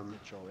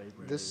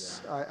 This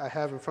I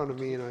have in front of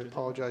me, and I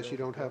apologize you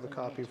don't have a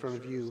copy in front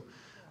of you,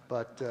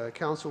 but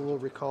council will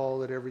recall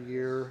that every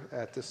year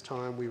at this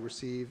time we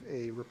receive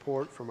a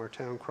report from our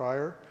town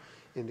crier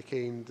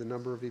indicating the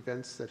number of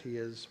events that he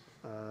has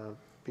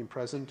been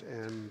present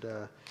and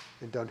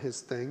done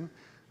his thing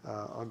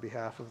on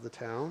behalf of the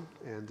town.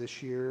 And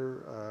this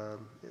year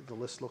the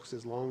list looks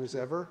as long as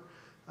ever,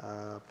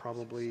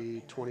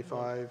 probably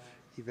 25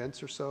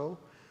 events or so.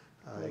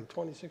 Like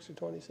 26 or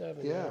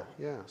 27.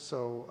 Yeah.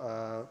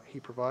 So he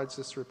provides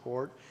this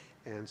report,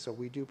 and so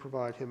we do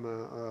provide him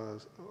a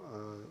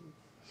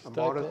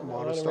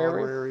modest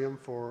honorarium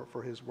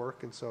for his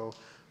work, and so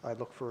I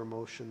look for a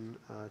motion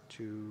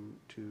to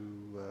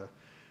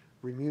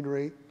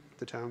remunerate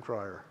the town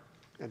crier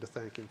and to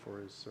thank him for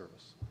his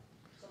service.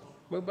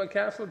 Moved by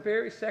Councillor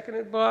Berry,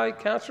 seconded by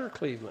Councillor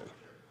Cleveland.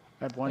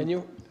 I have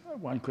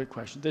one quick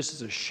question. This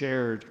is a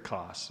shared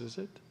cost, is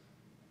it?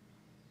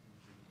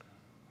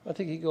 I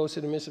think he goes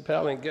to the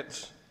municipality and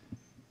gets...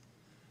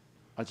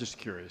 I'm just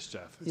curious,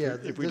 Jeff. Yeah,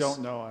 if we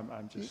don't know,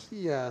 I'm just...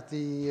 Yeah,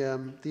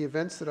 the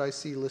events that I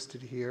see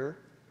listed here,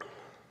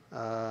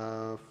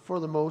 for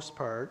the most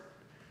part,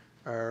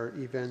 are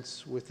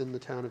events within the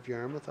town of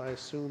Yarmouth. I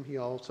assume he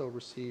also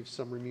receives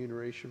some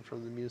remuneration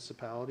from the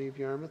municipality of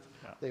Yarmouth.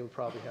 Yeah. They would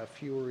probably have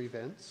fewer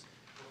events.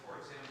 For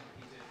example,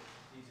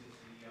 he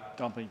did the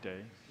Dumpling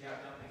day. yeah,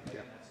 dumpling day,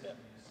 and that's in the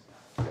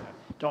municipality.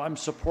 No, I'm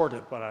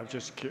supportive, but I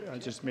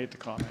just made the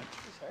comment.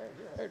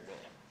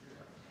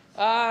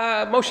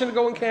 Motion to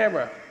go in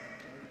camera.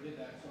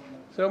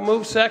 So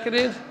move,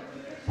 seconded.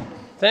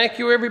 Thank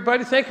you,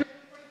 everybody. Thank you.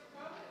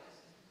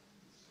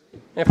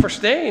 And for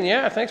staying,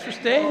 yeah, thanks for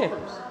staying.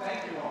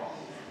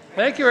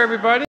 Thank you,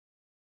 everybody.